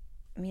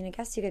 I mean, I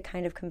guess you could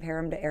kind of compare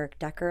him to Eric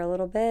Decker a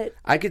little bit.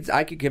 I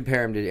could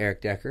compare him to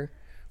Eric Decker,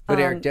 but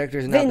Eric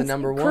Decker's not the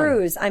number one.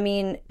 Cruz, I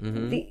mean,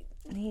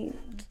 I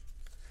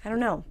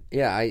don't know.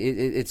 Yeah,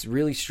 it's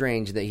really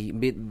strange that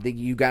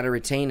you got to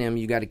retain him.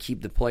 You got to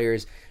keep the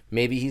players.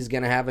 Maybe he's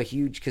going to have a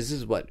huge, because this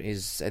is what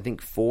is, I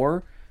think,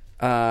 4.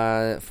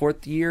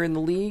 4th year in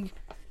the league.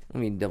 Let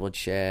me double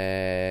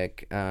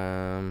check.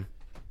 4th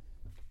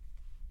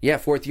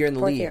year in the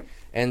league. Year.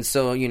 And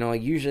so, you know,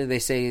 usually they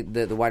say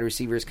that the wide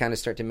receivers kind of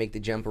start to make the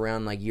jump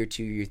around like year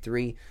 2, year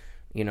 3.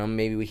 You know,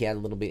 maybe we had a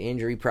little bit of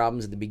injury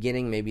problems at the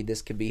beginning. Maybe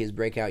this could be his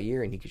breakout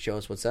year and he could show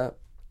us what's up.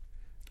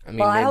 I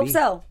mean, I hope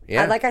so.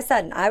 Yeah. Like I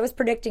said, I was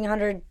predicting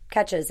 100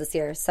 catches this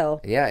year.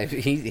 So yeah, if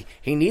he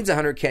needs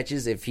 100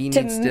 catches if he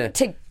needs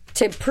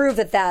to prove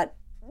that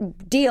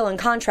deal and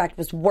contract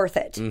was worth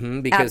it.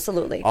 Mm-hmm, because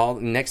absolutely.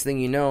 Next thing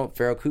you know,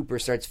 Farrell Cooper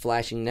starts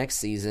flashing next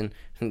season.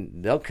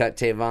 They'll cut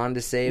Tavon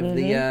to save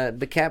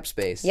the cap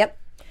space. Yep.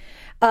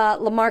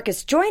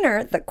 LaMarcus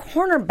Joyner, the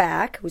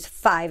cornerback, who's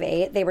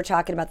 5'8", they were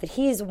talking about that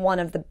he's one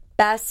of the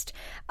best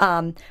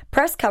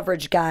press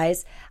coverage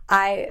guys.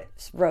 I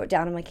wrote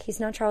down, I'm like, he's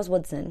not Charles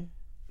Woodson.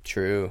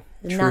 True.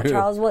 Not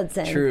Charles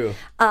Woodson. True.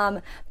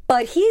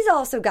 But he's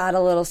also got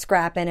a little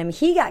scrap in him.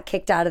 He got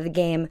kicked out of the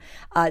game,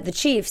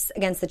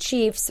 against the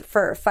Chiefs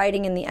for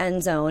fighting in the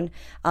end zone.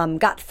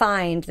 Got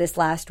fined this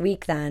last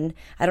week then.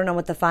 I don't know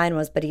what the fine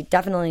was, but he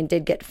definitely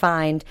did get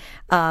fined.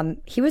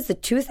 He was the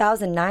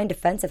 2009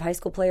 Defensive High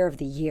School Player of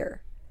the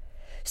Year.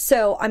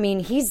 So, I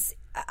mean,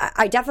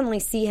 I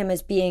definitely see him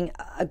as being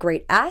a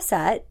great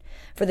asset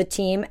for the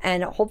team,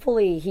 and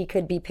hopefully he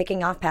could be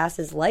picking off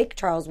passes like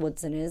Charles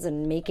Woodson is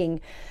and making,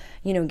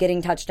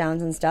 getting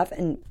touchdowns and stuff.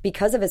 And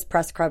because of his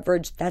press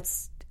coverage,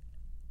 that's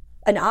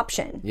an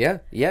option. Yeah,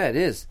 it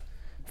is.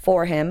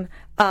 For him.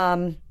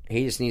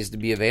 He just needs to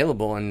be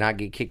available and not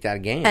get kicked out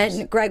of games.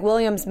 And Greg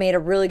Williams made a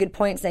really good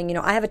point saying,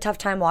 I have a tough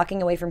time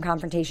walking away from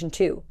confrontation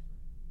too.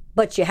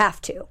 But you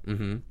have to.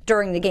 Mm-hmm.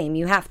 During the game,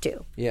 you have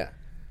to. Yeah.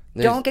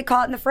 Don't get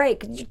caught in the fray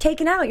because you're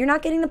taken out. You're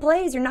not getting the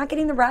plays. You're not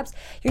getting the reps.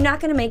 You're not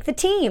going to make the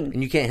team.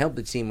 And you can't help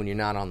the team when you're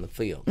not on the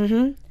field.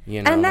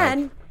 Mm-hmm. And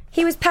then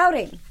he was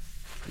pouting.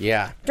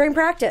 Yeah. During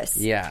practice.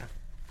 Yeah.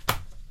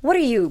 What are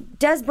you,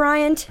 Des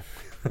Bryant?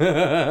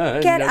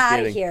 Get out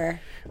of here.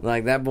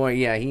 Like that boy,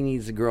 yeah, he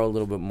needs to grow a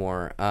little bit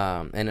more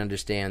and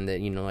understand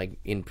that, like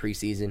in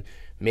preseason,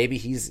 maybe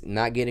he's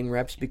not getting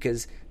reps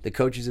because the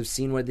coaches have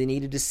seen what they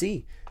needed to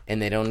see.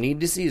 And they don't need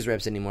to see his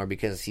reps anymore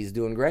because he's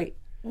doing great.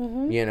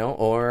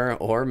 Mm-hmm.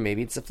 Or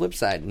maybe it's the flip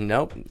side.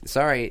 Nope,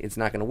 sorry, it's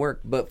not going to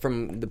work. But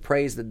from the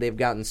praise that they've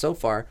gotten so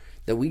far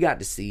that we got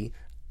to see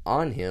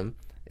on him,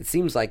 it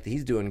seems like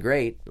he's doing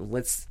great.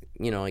 Let's,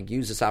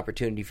 use this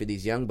opportunity for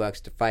these young bucks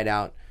to fight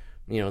out,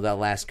 that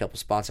last couple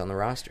spots on the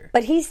roster.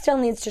 But he still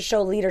needs to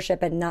show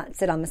leadership and not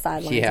sit on the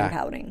sidelines and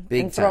pouting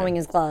and throwing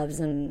his gloves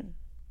and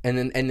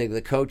then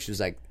the coach was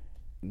like,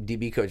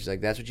 DB coach was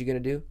like, that's what you're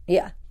going to do?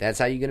 Yeah. That's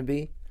how you're going to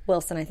be?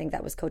 Wilson, I think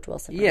that was Coach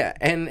Wilson. Right? Yeah,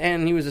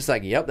 and he was just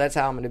like, yep, that's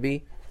how I'm going to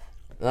be.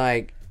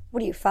 Like,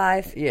 what are you,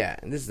 5? Yeah,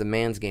 this is a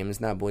man's game.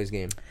 It's not a boy's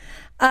game.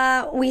 We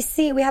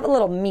have a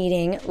little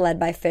meeting led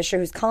by Fisher,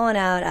 who's calling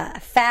out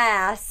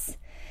Fass,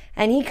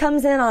 and he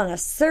comes in on a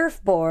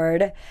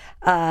surfboard,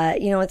 with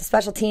the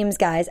special teams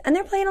guys, and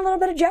they're playing a little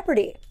bit of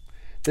Jeopardy.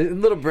 The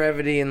little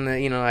brevity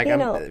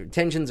and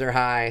tensions are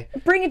high.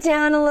 Bring it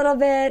down a little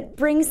bit.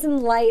 Bring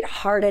some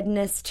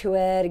lightheartedness to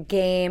it. A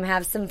game.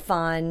 Have some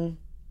fun.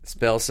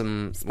 Spell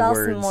some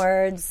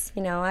words.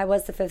 I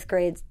was the 5th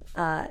grade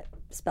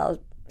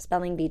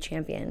spelling bee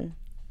champion.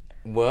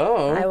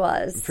 Whoa. I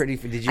was.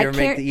 Did you ever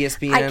make the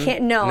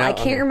ESPN? I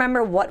can't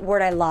remember what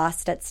word I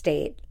lost at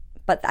state.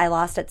 But I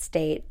lost at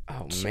state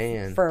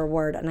for a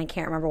word, and I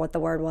can't remember what the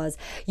word was.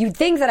 You'd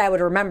think that I would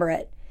remember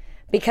it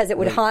because it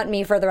would haunt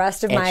me for the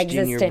rest of my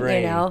existence,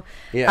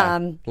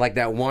 Yeah, like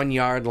that 1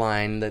 yard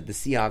line that the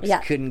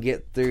Seahawks couldn't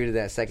get through to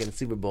that second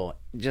Super Bowl.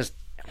 Just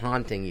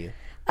haunting you.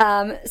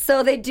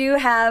 So they do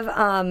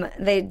have,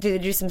 they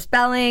do some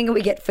spelling.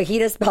 We get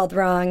fajita spelled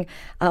wrong.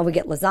 We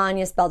get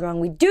lasagna spelled wrong.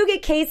 We do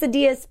get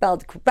quesadilla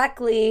spelled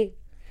correctly.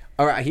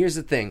 All right, here's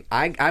the thing.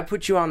 I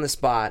put you on the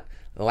spot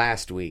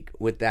last week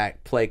with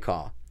that play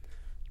call.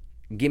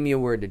 Give me a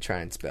word to try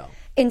and spell.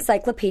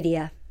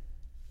 Encyclopedia.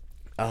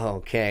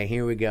 Okay,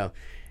 here we go.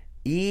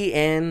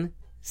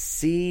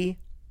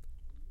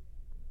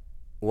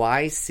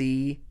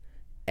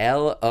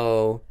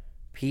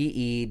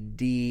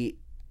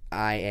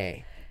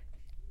 ENCYCLOPEDIA.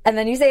 And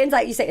then you say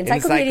encyclopedia.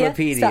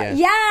 Encyclopedia.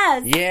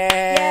 Yes.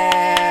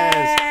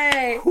 Yes.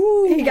 Yay.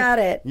 He got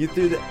it. You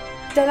threw that.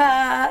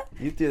 Ta-da.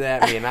 You threw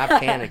that at me, and I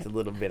panicked a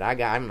little bit. I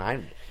got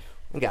a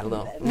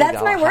little.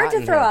 That's my word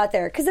to throw out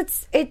there because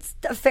it's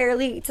a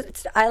fairly.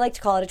 I like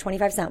to call it a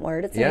 25-cent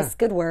word. It's a nice,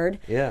 good word.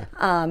 Yeah.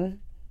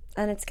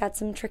 And it's got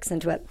some tricks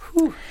into it.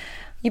 Whew.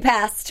 You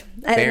passed.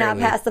 I did not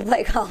pass the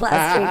play call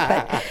last week,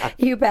 but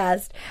you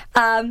passed.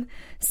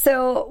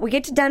 So we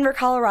get to Denver,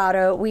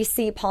 Colorado. We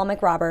see Paul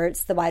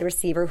McRoberts, the wide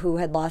receiver who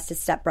had lost his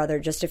stepbrother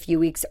just a few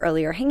weeks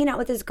earlier, hanging out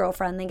with his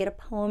girlfriend. They get a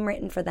poem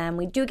written for them.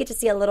 We do get to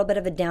see a little bit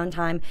of a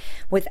downtime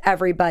with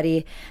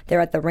everybody.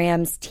 They're at the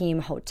Rams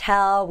team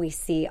hotel. We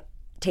see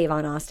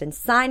Tavon Austin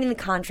signing the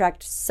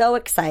contract. So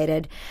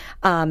excited.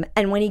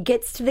 And when he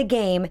gets to the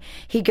game,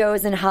 he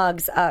goes and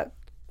hugs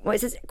what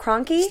is this?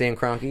 Kroenke? Stan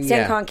Kroenke,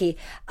 Stan Kroenke,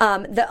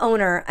 the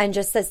owner, and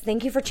just says,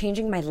 "Thank you for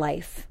changing my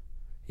life."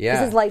 Yeah,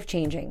 this is life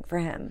changing for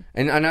him.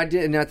 And I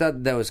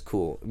thought that was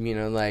cool. You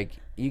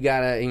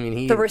gotta.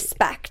 The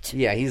respect.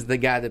 Yeah, he's the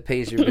guy that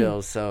pays your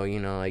bills. So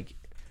get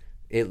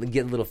a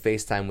little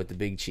FaceTime with the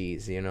big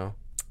cheese.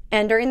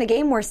 And during the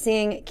game, we're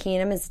seeing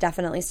Keenum is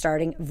definitely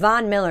starting.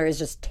 Von Miller is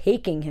just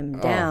taking him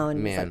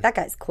down. Man. It's like, that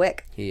guy's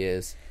quick. He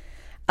is.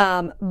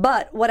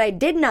 But what I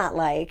did not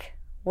like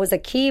was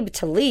Aqib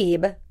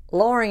Talib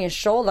lowering his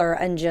shoulder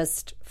and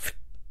just.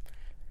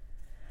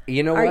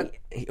 You know what?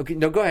 Okay,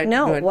 no, go ahead.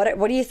 No, go ahead.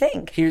 What do you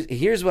think?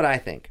 Here's what I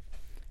think.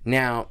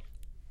 Now,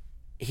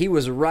 he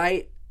was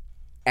right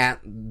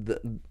on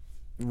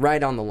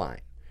the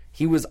line.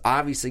 He was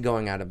obviously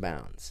going out of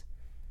bounds.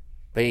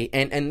 But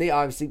and they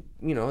obviously,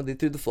 they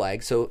threw the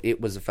flag, so it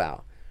was a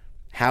foul.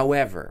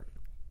 However,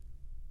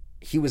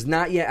 he was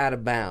not yet out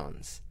of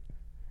bounds.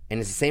 And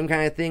it's the same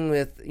kind of thing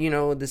with,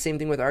 the same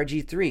thing with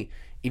RG3.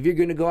 If you're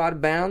going to go out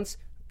of bounds,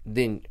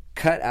 then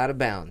cut out of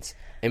bounds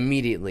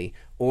immediately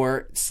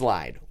or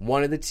slide.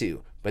 One of the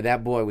two. But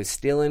that boy was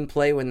still in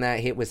play when that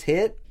hit was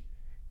hit.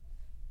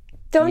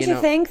 Don't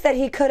you think that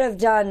he could have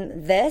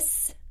done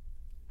this?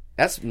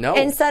 No.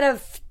 Instead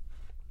of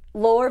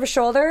lower of a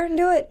shoulder and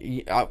do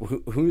it?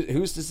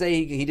 Who's to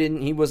say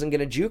he wasn't going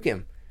to juke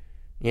him?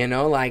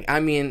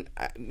 Preseason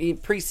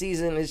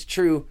is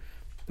true,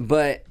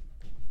 but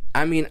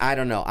I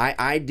don't know.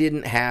 I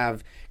didn't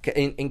have,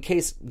 in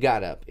case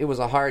got up. It was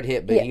a hard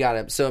hit, but he got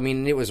up. So,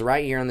 it was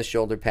right here on the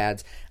shoulder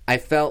pads. I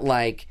felt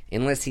like,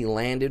 unless he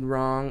landed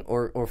wrong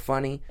or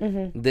funny,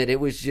 that it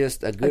was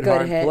just a good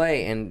hard hit.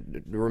 Play,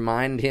 and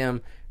remind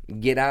him,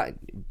 get out.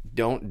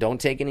 Don't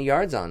take any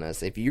yards on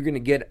us. If you're gonna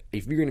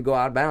go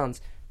out of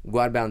bounds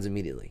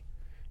immediately,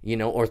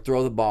 or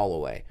throw the ball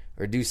away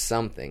or do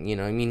something.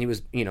 He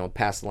was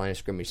past the line of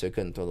scrimmage, so he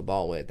couldn't throw the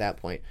ball away at that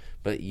point.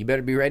 But you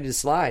better be ready to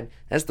slide.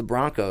 That's the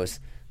Broncos.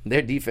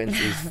 Their defense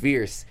is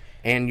fierce,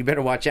 and you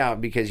better watch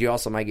out because you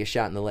also might get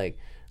shot in the leg.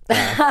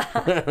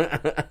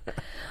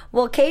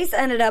 Well, Case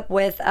ended up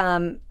with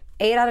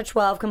 8 out of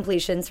 12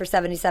 completions for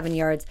 77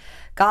 yards.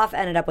 Goff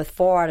ended up with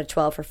 4 out of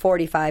 12 for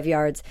 45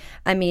 yards.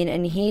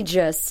 And he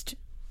just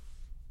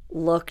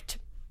looked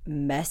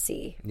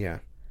messy. Yeah.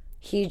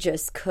 He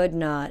just could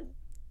not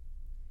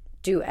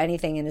do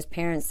anything, and his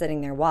parents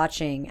sitting there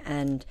watching,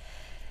 and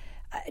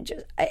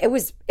it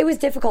was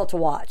difficult to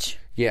watch.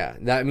 Yeah,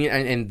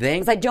 and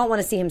because I don't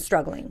want to see him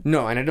struggling.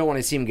 No, and I don't want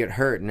to see him get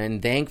hurt.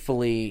 And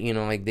thankfully,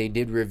 they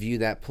did review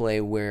that play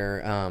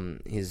where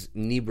his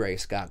knee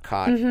brace got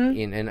caught,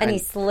 and he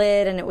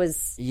slid, and it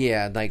was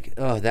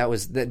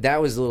that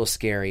was a little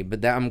scary.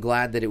 But I'm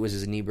glad that it was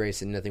his knee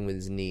brace and nothing with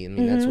his knee.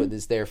 That's what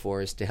it's there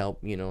for, is to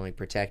help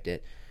protect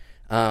it.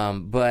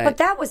 But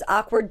that was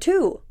awkward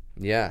too.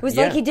 Yeah, it was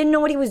like he didn't know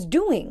what he was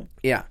doing.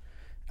 Yeah,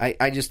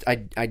 I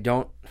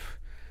don't.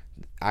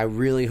 I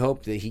really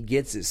hope that he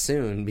gets it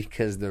soon,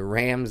 because the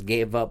Rams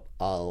gave up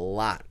a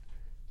lot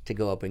to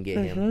go up and get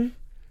him.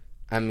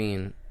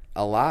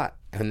 A lot.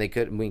 And they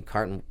could.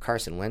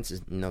 Carson Wentz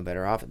is no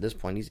better off at this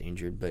point. He's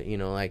injured, but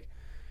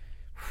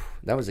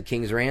that was a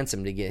king's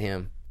ransom to get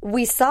him.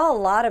 We saw a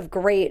lot of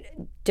great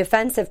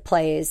defensive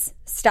plays,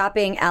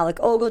 stopping Alec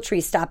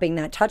Ogletree, stopping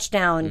that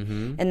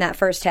touchdown in that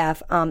first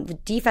half. The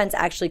defense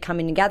actually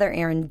coming together.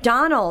 Aaron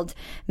Donald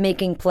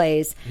making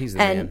plays. He's the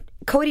man.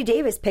 Cody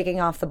Davis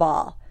picking off the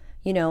ball.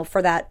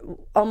 For that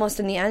almost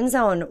in the end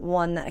zone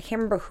one that I can't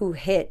remember who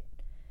hit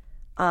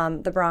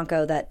the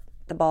Bronco, that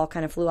the ball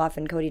kind of flew off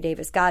and Cody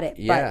Davis got it.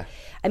 Yeah.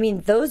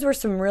 But, those were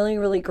some really,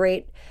 really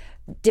great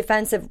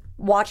defensive,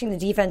 watching the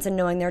defense and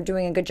knowing they're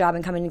doing a good job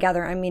and coming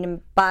together.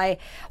 By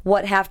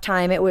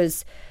halftime it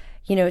was,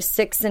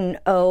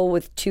 6-0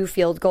 with 2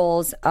 field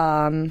goals.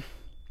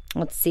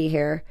 Let's see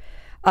here.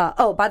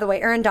 By the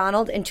way, Aaron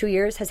Donald in 2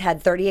 years has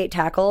had 38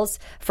 tackles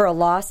for a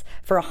loss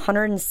for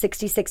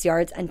 166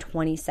 yards and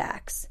 20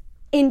 sacks.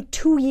 In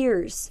 2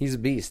 years. He's a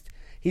beast.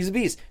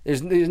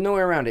 There's no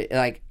way around it.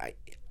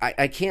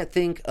 I can't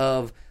think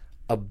of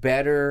a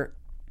better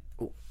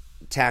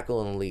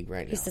tackle in the league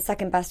right now. He's the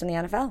second best in the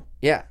NFL.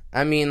 Yeah.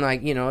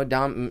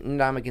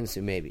 Ndamukong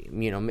Suh, maybe.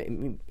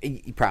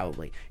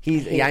 Probably.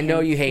 I know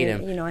you hate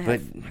him.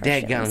 But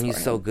dadgum,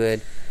 he's so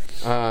good.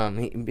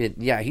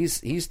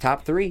 He's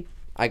top 3.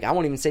 I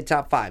won't even say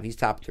top 5. He's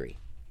top 3.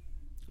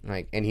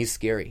 And he's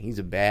scary. He's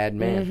a bad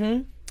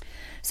man.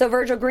 So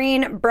Virgil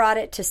Green brought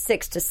it to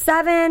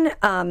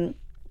 6-7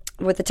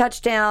 with a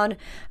touchdown.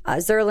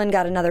 Zerlin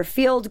got another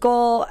field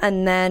goal,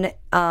 and then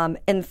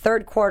in the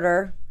third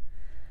quarter,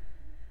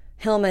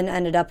 Hillman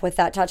ended up with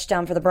that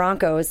touchdown for the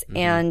Broncos,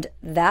 and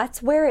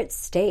that's where it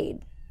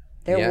stayed.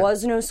 There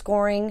was no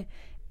scoring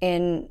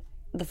in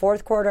the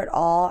fourth quarter at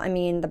all.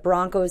 The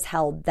Broncos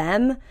held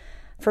them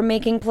from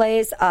making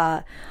plays.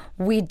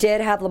 We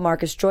did have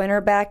LaMarcus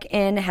Joyner back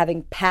in,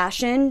 having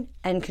passion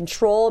and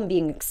control and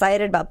being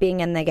excited about being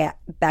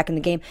back in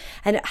the game.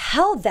 And it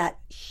held that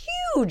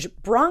huge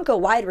Bronco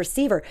wide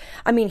receiver.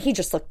 He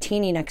just looked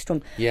teeny next to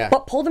him. Yeah.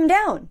 But pulled him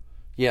down.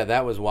 Yeah,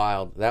 that was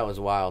wild.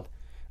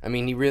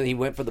 He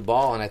went for the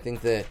ball, and I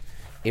think that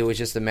it was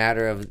just a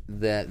matter of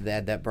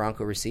that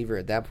Bronco receiver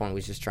at that point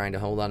was just trying to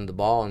hold on to the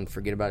ball and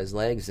forget about his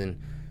legs,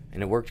 and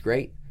it worked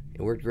great.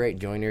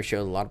 Joyner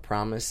showed a lot of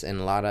promise,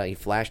 and he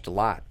flashed a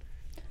lot.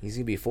 He's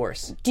going to be a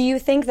force. Do you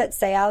think that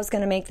Seau's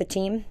going to make the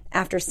team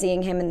after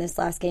seeing him in this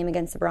last game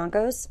against the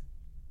Broncos?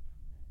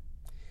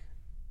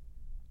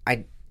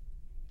 I'm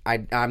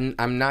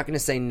not going to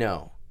say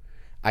no.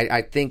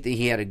 I think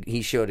that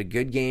he showed a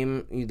good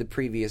game the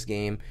previous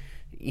game.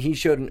 He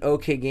showed an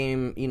okay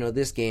game,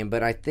 this game.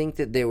 But I think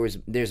that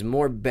there's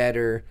more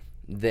better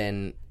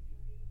than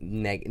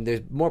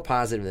there's more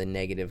positive than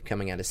negative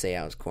coming out of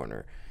Seau's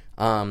corner.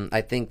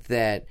 I think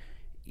that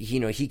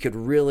he could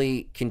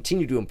really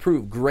continue to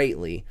improve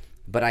greatly,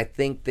 but I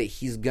think that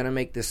he's going to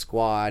make the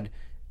squad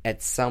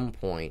at some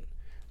point.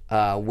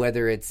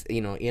 whether it's,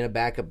 in a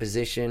backup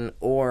position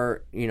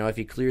or, if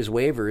he clears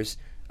waivers,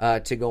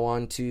 to go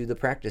on to the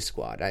practice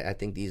squad. I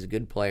think he's a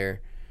good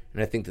player,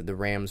 and I think that the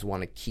Rams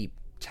want to keep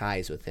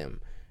ties with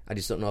him. I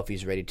just don't know if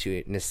he's ready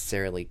to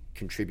necessarily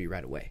contribute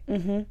right away.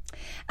 Mm-hmm.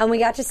 And we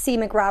got to see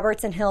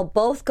McRoberts and Hill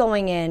both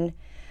going in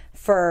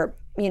for,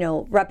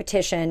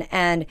 repetition.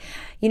 And,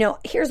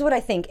 here's what I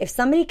think. If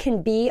somebody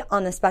can be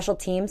on the special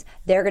teams,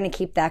 they're going to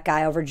keep that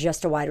guy over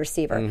just a wide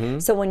receiver. Mm-hmm.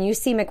 So when you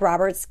see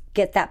McRoberts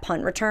get that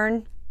punt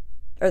return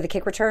or the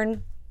kick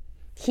return,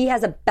 he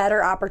has a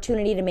better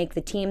opportunity to make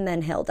the team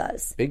than Hill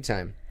does. Big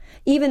time.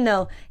 Even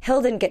though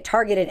Hill didn't get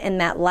targeted in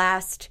that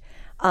last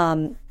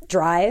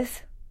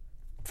drive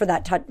for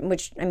that touch,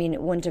 which,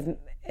 it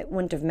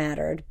wouldn't have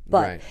mattered,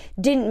 but right.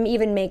 Didn't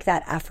even make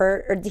that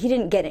effort, or he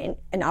didn't get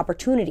an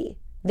opportunity.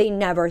 They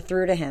never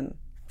threw to him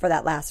for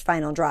that last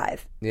final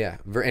drive. Yeah,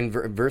 and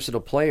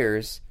versatile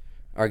players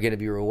are going to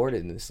be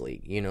rewarded in this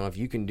league. If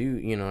you can do,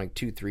 like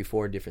 2, 3,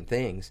 4 different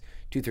things,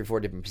 2, 3, 4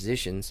 different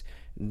positions,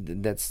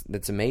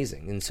 that's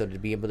amazing. And so to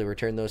be able to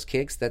return those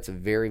kicks, that's a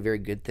very, very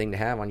good thing to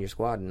have on your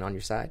squad and on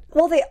your side.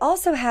 Well, they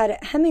also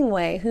had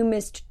Hemingway, who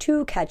missed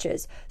 2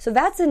 catches. So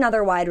that's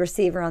another wide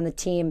receiver on the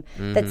team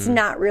that's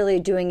not really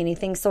doing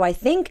anything. So I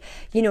think,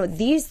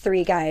 these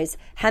 3 guys,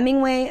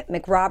 Hemingway,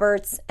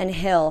 McRoberts, and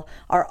Hill,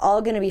 are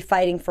all going to be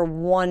fighting for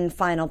one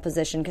final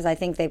position because I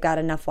think they've got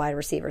enough wide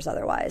receivers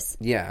otherwise.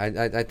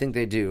 Yeah, I think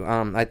they do.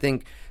 I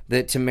think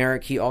that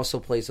Tamarick, he also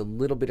plays a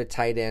little bit of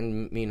tight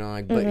end,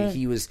 but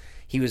he was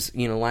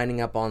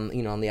lining up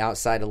on on the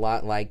outside a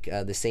lot, like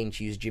the Saints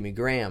use Jimmy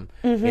Graham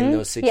in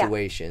those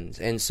situations.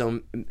 Yeah. And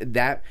so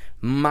that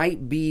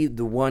might be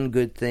the one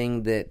good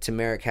thing that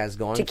Tamarick has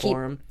going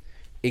for him.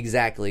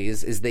 Exactly,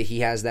 is that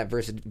he has that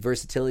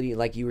versatility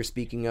like you were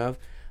speaking of.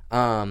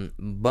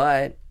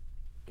 But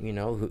who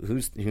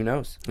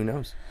knows? Who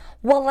knows?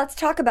 Well, let's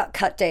talk about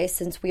cut day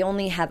since we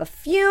only have a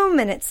few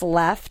minutes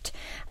left.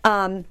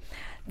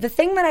 The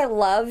thing that I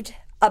loved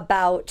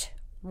about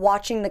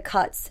watching the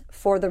cuts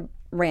for the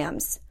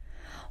Rams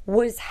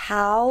was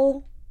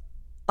how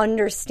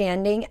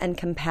understanding and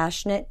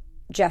compassionate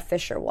Jeff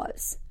Fisher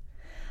was.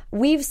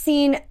 We've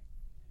seen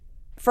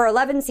for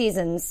 11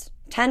 seasons,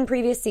 10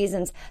 previous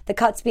seasons, the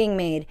cuts being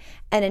made.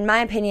 And in my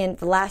opinion,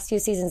 the last few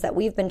seasons that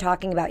we've been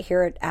talking about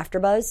here at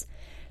AfterBuzz,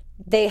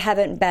 they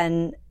haven't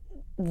been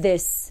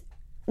this,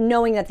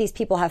 knowing that these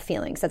people have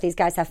feelings, that these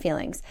guys have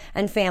feelings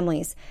and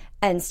families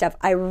and stuff.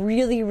 I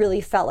really,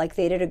 really felt like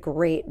they did a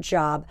great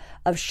job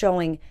of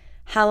showing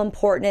how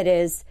important it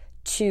is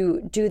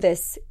to do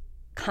this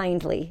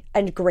kindly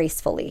and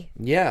gracefully.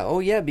 Yeah. Oh,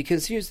 yeah.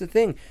 Because here's the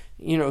thing.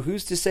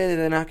 Who's to say that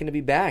they're not going to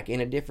be back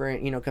in a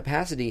different,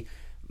 capacity,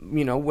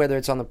 whether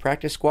it's on the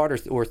practice squad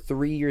or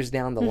 3 years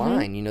down the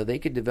line. They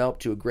could develop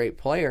to a great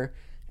player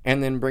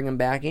and then bring them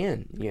back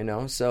in,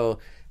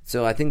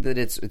 So I think that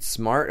it's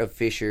smart of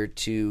Fisher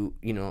to,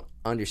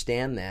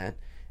 understand that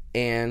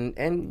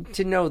and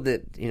to know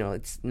that,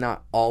 it's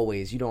not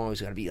always, you don't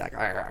always got to be like,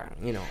 all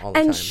the time.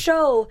 And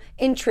show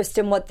interest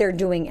in what they're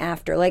doing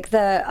after. Like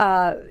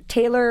the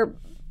Taylor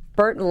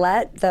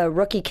Bertolette, the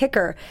rookie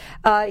kicker,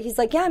 he's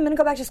like, yeah, I'm going to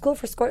go back to school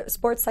for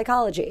sports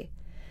psychology.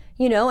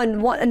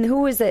 And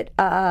who is it?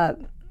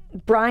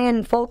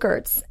 Brian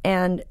Folkerts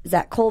and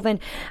Zach Colvin.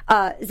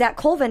 Zach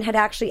Colvin had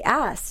actually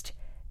asked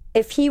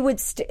if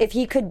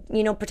he could,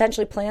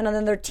 potentially play on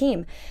another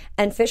team.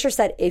 And Fisher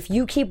said, if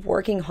you keep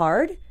working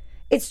hard,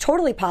 it's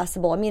totally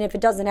possible. I mean, if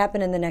it doesn't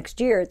happen in the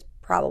next year, it's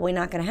probably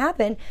not going to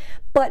happen.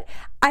 But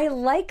I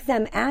like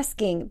them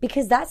asking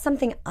because that's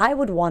something I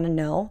would want to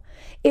know.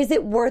 Is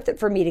it worth it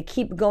for me to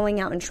keep going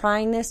out and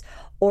trying this?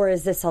 Or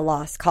is this a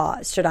lost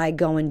cause? Should I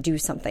go and do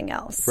something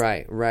else?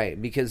 Right.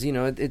 Because,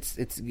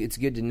 it's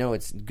good to know.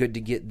 It's good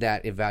to get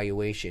that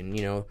evaluation.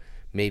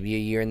 Maybe a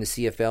year in the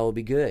CFL will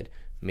be good.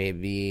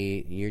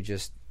 Maybe you're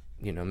just,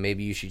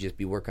 maybe you should just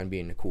be working on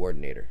being a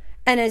coordinator.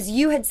 And as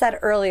you had said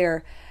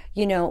earlier,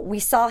 we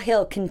saw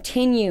Hill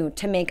continue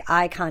to make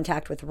eye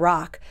contact with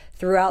Rock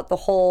throughout the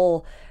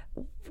whole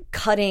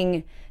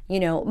cutting,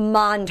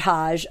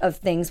 montage of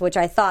things, which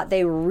I thought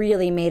they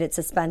really made it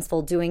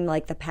suspenseful, doing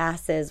like the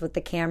passes with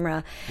the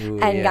camera. Ooh,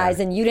 and yeah. Guys,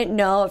 and you didn't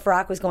know if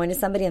Rock was going to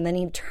somebody, and then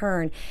he'd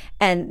turn,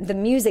 and the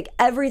music,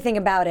 everything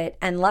about it.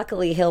 And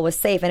luckily Hill was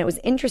safe. And it was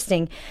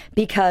interesting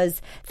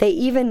because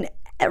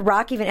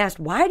Rock even asked,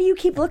 why do you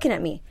keep looking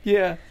at me?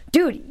 Yeah.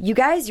 Dude, you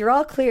guys, you're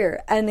all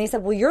clear. And they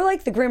said, well, you're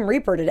like the Grim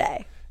Reaper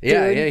today.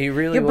 Yeah, dude. yeah, he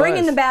really You're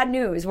bringing was. the bad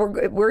news.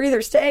 We're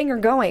either staying or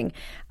going.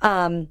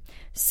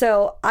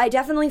 So I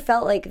definitely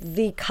felt like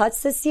the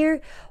cuts this year,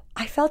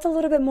 I felt a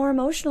little bit more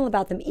emotional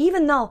about them.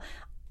 Even though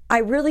I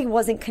really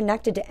wasn't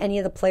connected to any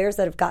of the players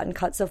that have gotten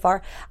cut so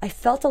far, I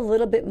felt a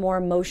little bit more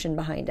emotion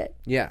behind it.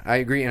 Yeah, I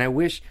agree. And I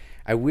wish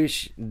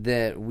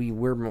that we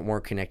were more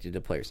connected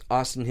to players.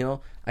 Austin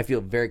Hill, I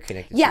feel very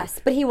connected to.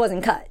 Yes, but he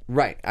wasn't cut.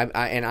 Right.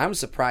 And I'm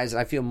surprised that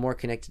I feel more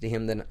connected to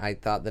him than I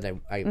thought that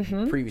I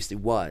previously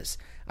was.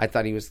 I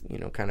thought he was,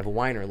 kind of a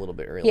whiner a little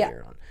bit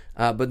earlier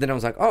on. But then I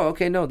was like, oh,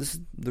 okay, no, this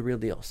is the real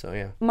deal. So,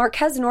 yeah.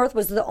 Marquez North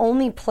was the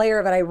only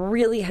player that I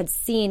really had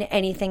seen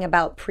anything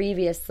about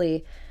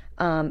previously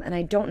And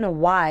I don't know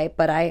why,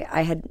 but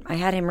I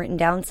had him written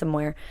down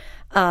somewhere.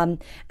 And,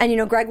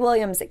 Greg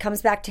Williams, it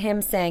comes back to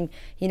him saying,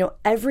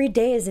 every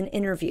day is an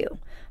interview.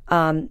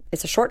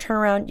 It's a short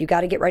turnaround. You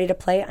got to get ready to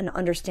play and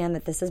understand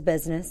that this is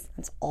business.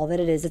 That's all that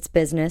it is. It's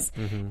business.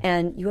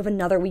 And you have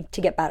another week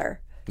to get better.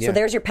 So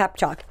there's your pep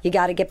talk. You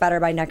got to get better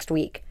by next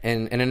week.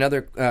 And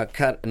another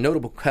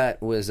notable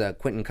cut was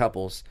Quentin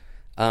Couples.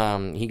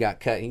 He got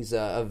cut. He's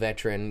a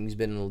veteran. He's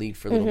been in the league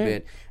for a little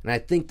bit. And I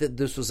think that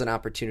this was an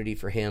opportunity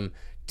for him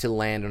to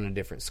land on a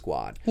different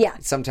squad. Yeah.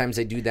 Sometimes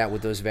they do that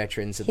with those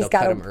veterans that they'll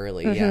cut them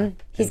early. Yeah.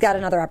 He's got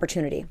another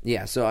opportunity.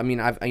 Yeah. So I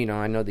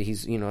know that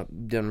he's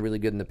done really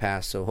good in the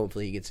past. So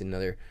hopefully he gets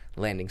another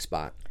landing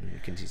spot and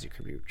continues to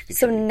contribute.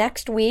 So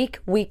next week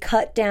we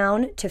cut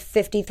down to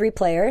 53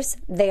 players.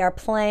 They are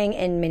playing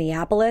in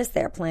Minneapolis.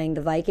 They're playing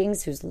the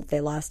Vikings,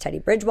 they lost Teddy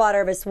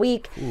Bridgewater this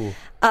week.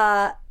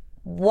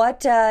 What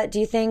do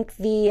you think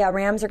the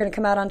Rams are going to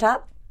come out on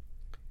top?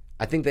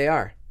 I think they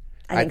are.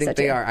 I think so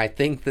they too. are. I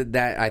think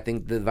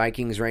the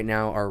Vikings right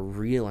now are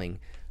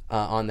reeling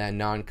on that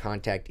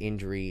non-contact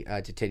injury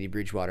to Teddy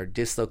Bridgewater,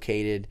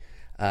 dislocated,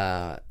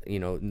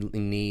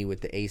 knee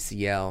with the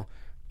ACL.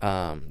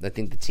 I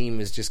think the team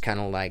is just kind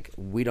of like,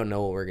 we don't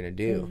know what we're going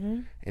to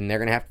do, and they're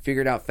going to have to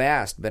figure it out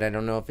fast. But I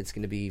don't know if it's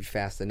going to be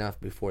fast enough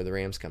before the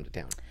Rams come to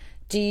town.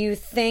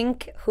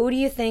 Who do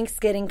you think's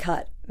getting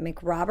cut,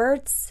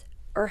 McRoberts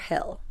or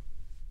Hill?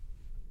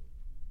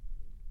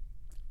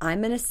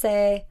 I'm going to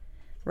say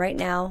right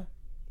now,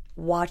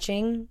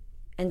 watching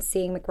and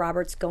seeing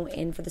McRoberts go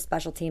in for the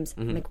special teams,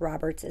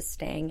 McRoberts is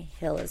staying,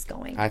 Hill is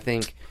going. I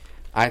think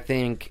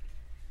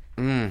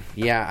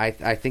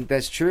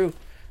that's true.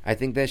 I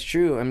think that's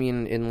true. I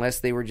mean, unless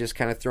they were just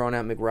kind of throwing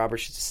out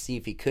McRoberts to see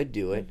if he could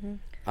do it.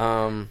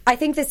 I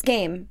think this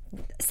game,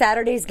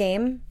 Saturday's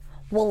game,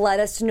 will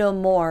let us know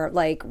more.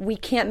 Like, we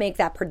can't make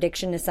that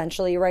prediction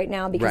essentially right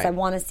now because I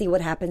want to see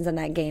what happens in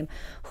that game.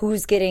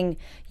 Who's getting,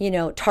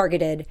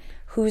 targeted?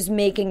 Who's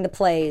making the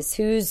plays?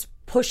 Who's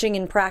pushing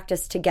in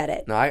practice to get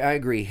it? No, I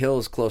agree.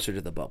 Hill's closer to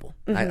the bubble.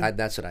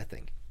 That's what I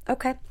think.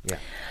 Okay. Yeah.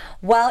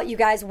 Well, you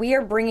guys, we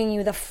are bringing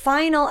you the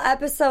final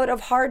episode of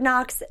Hard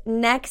Knocks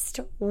next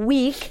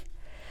week.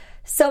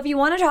 So if you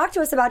want to talk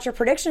to us about your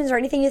predictions or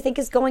anything you think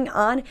is going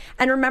on,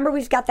 and remember,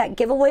 we've got that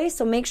giveaway,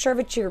 so make sure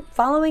that you're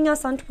following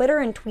us on Twitter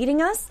and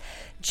tweeting us.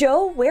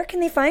 Joe, where can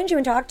they find you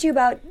and talk to you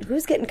about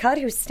who's getting cut,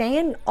 who's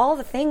staying, all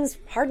the things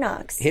Hard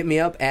Knocks? Hit me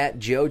up at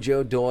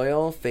JoJo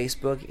Doyle,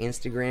 Facebook,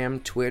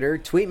 Instagram, Twitter.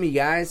 Tweet me,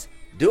 guys.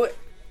 Do it.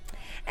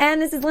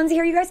 And this is Lyndsey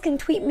here. You guys can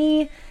tweet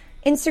me,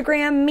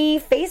 Instagram me,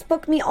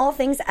 Facebook me, all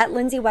things at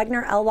Lyndsey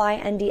Wegner,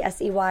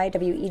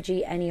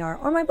 LYNDSEYWEGNER,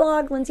 or my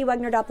blog,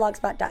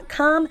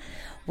 lyndseywegner.blogspot.com.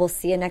 We'll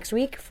see you next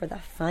week for the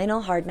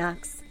final Hard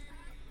Knocks.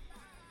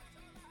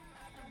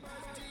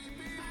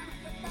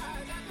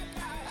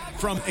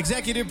 From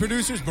executive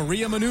producers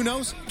Maria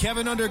Menounos,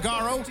 Kevin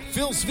Undergaro,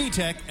 Phil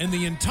Svitek, and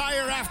the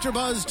entire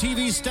AfterBuzz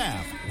TV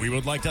staff, we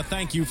would like to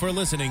thank you for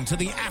listening to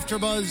the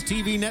AfterBuzz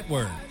TV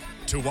network.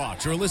 To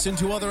watch or listen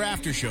to other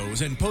after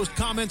shows and post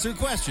comments or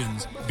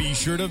questions, be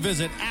sure to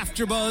visit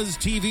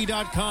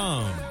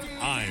AfterBuzzTV.com.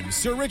 I'm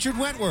Sir Richard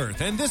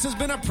Wentworth, and this has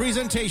been a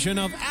presentation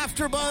of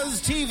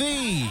AfterBuzz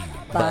TV.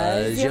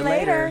 Buzz you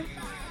later.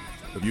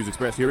 The views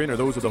expressed herein are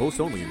those of the hosts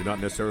only and do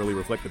not necessarily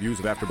reflect the views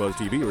of AfterBuzz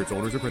TV or its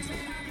owners or principals.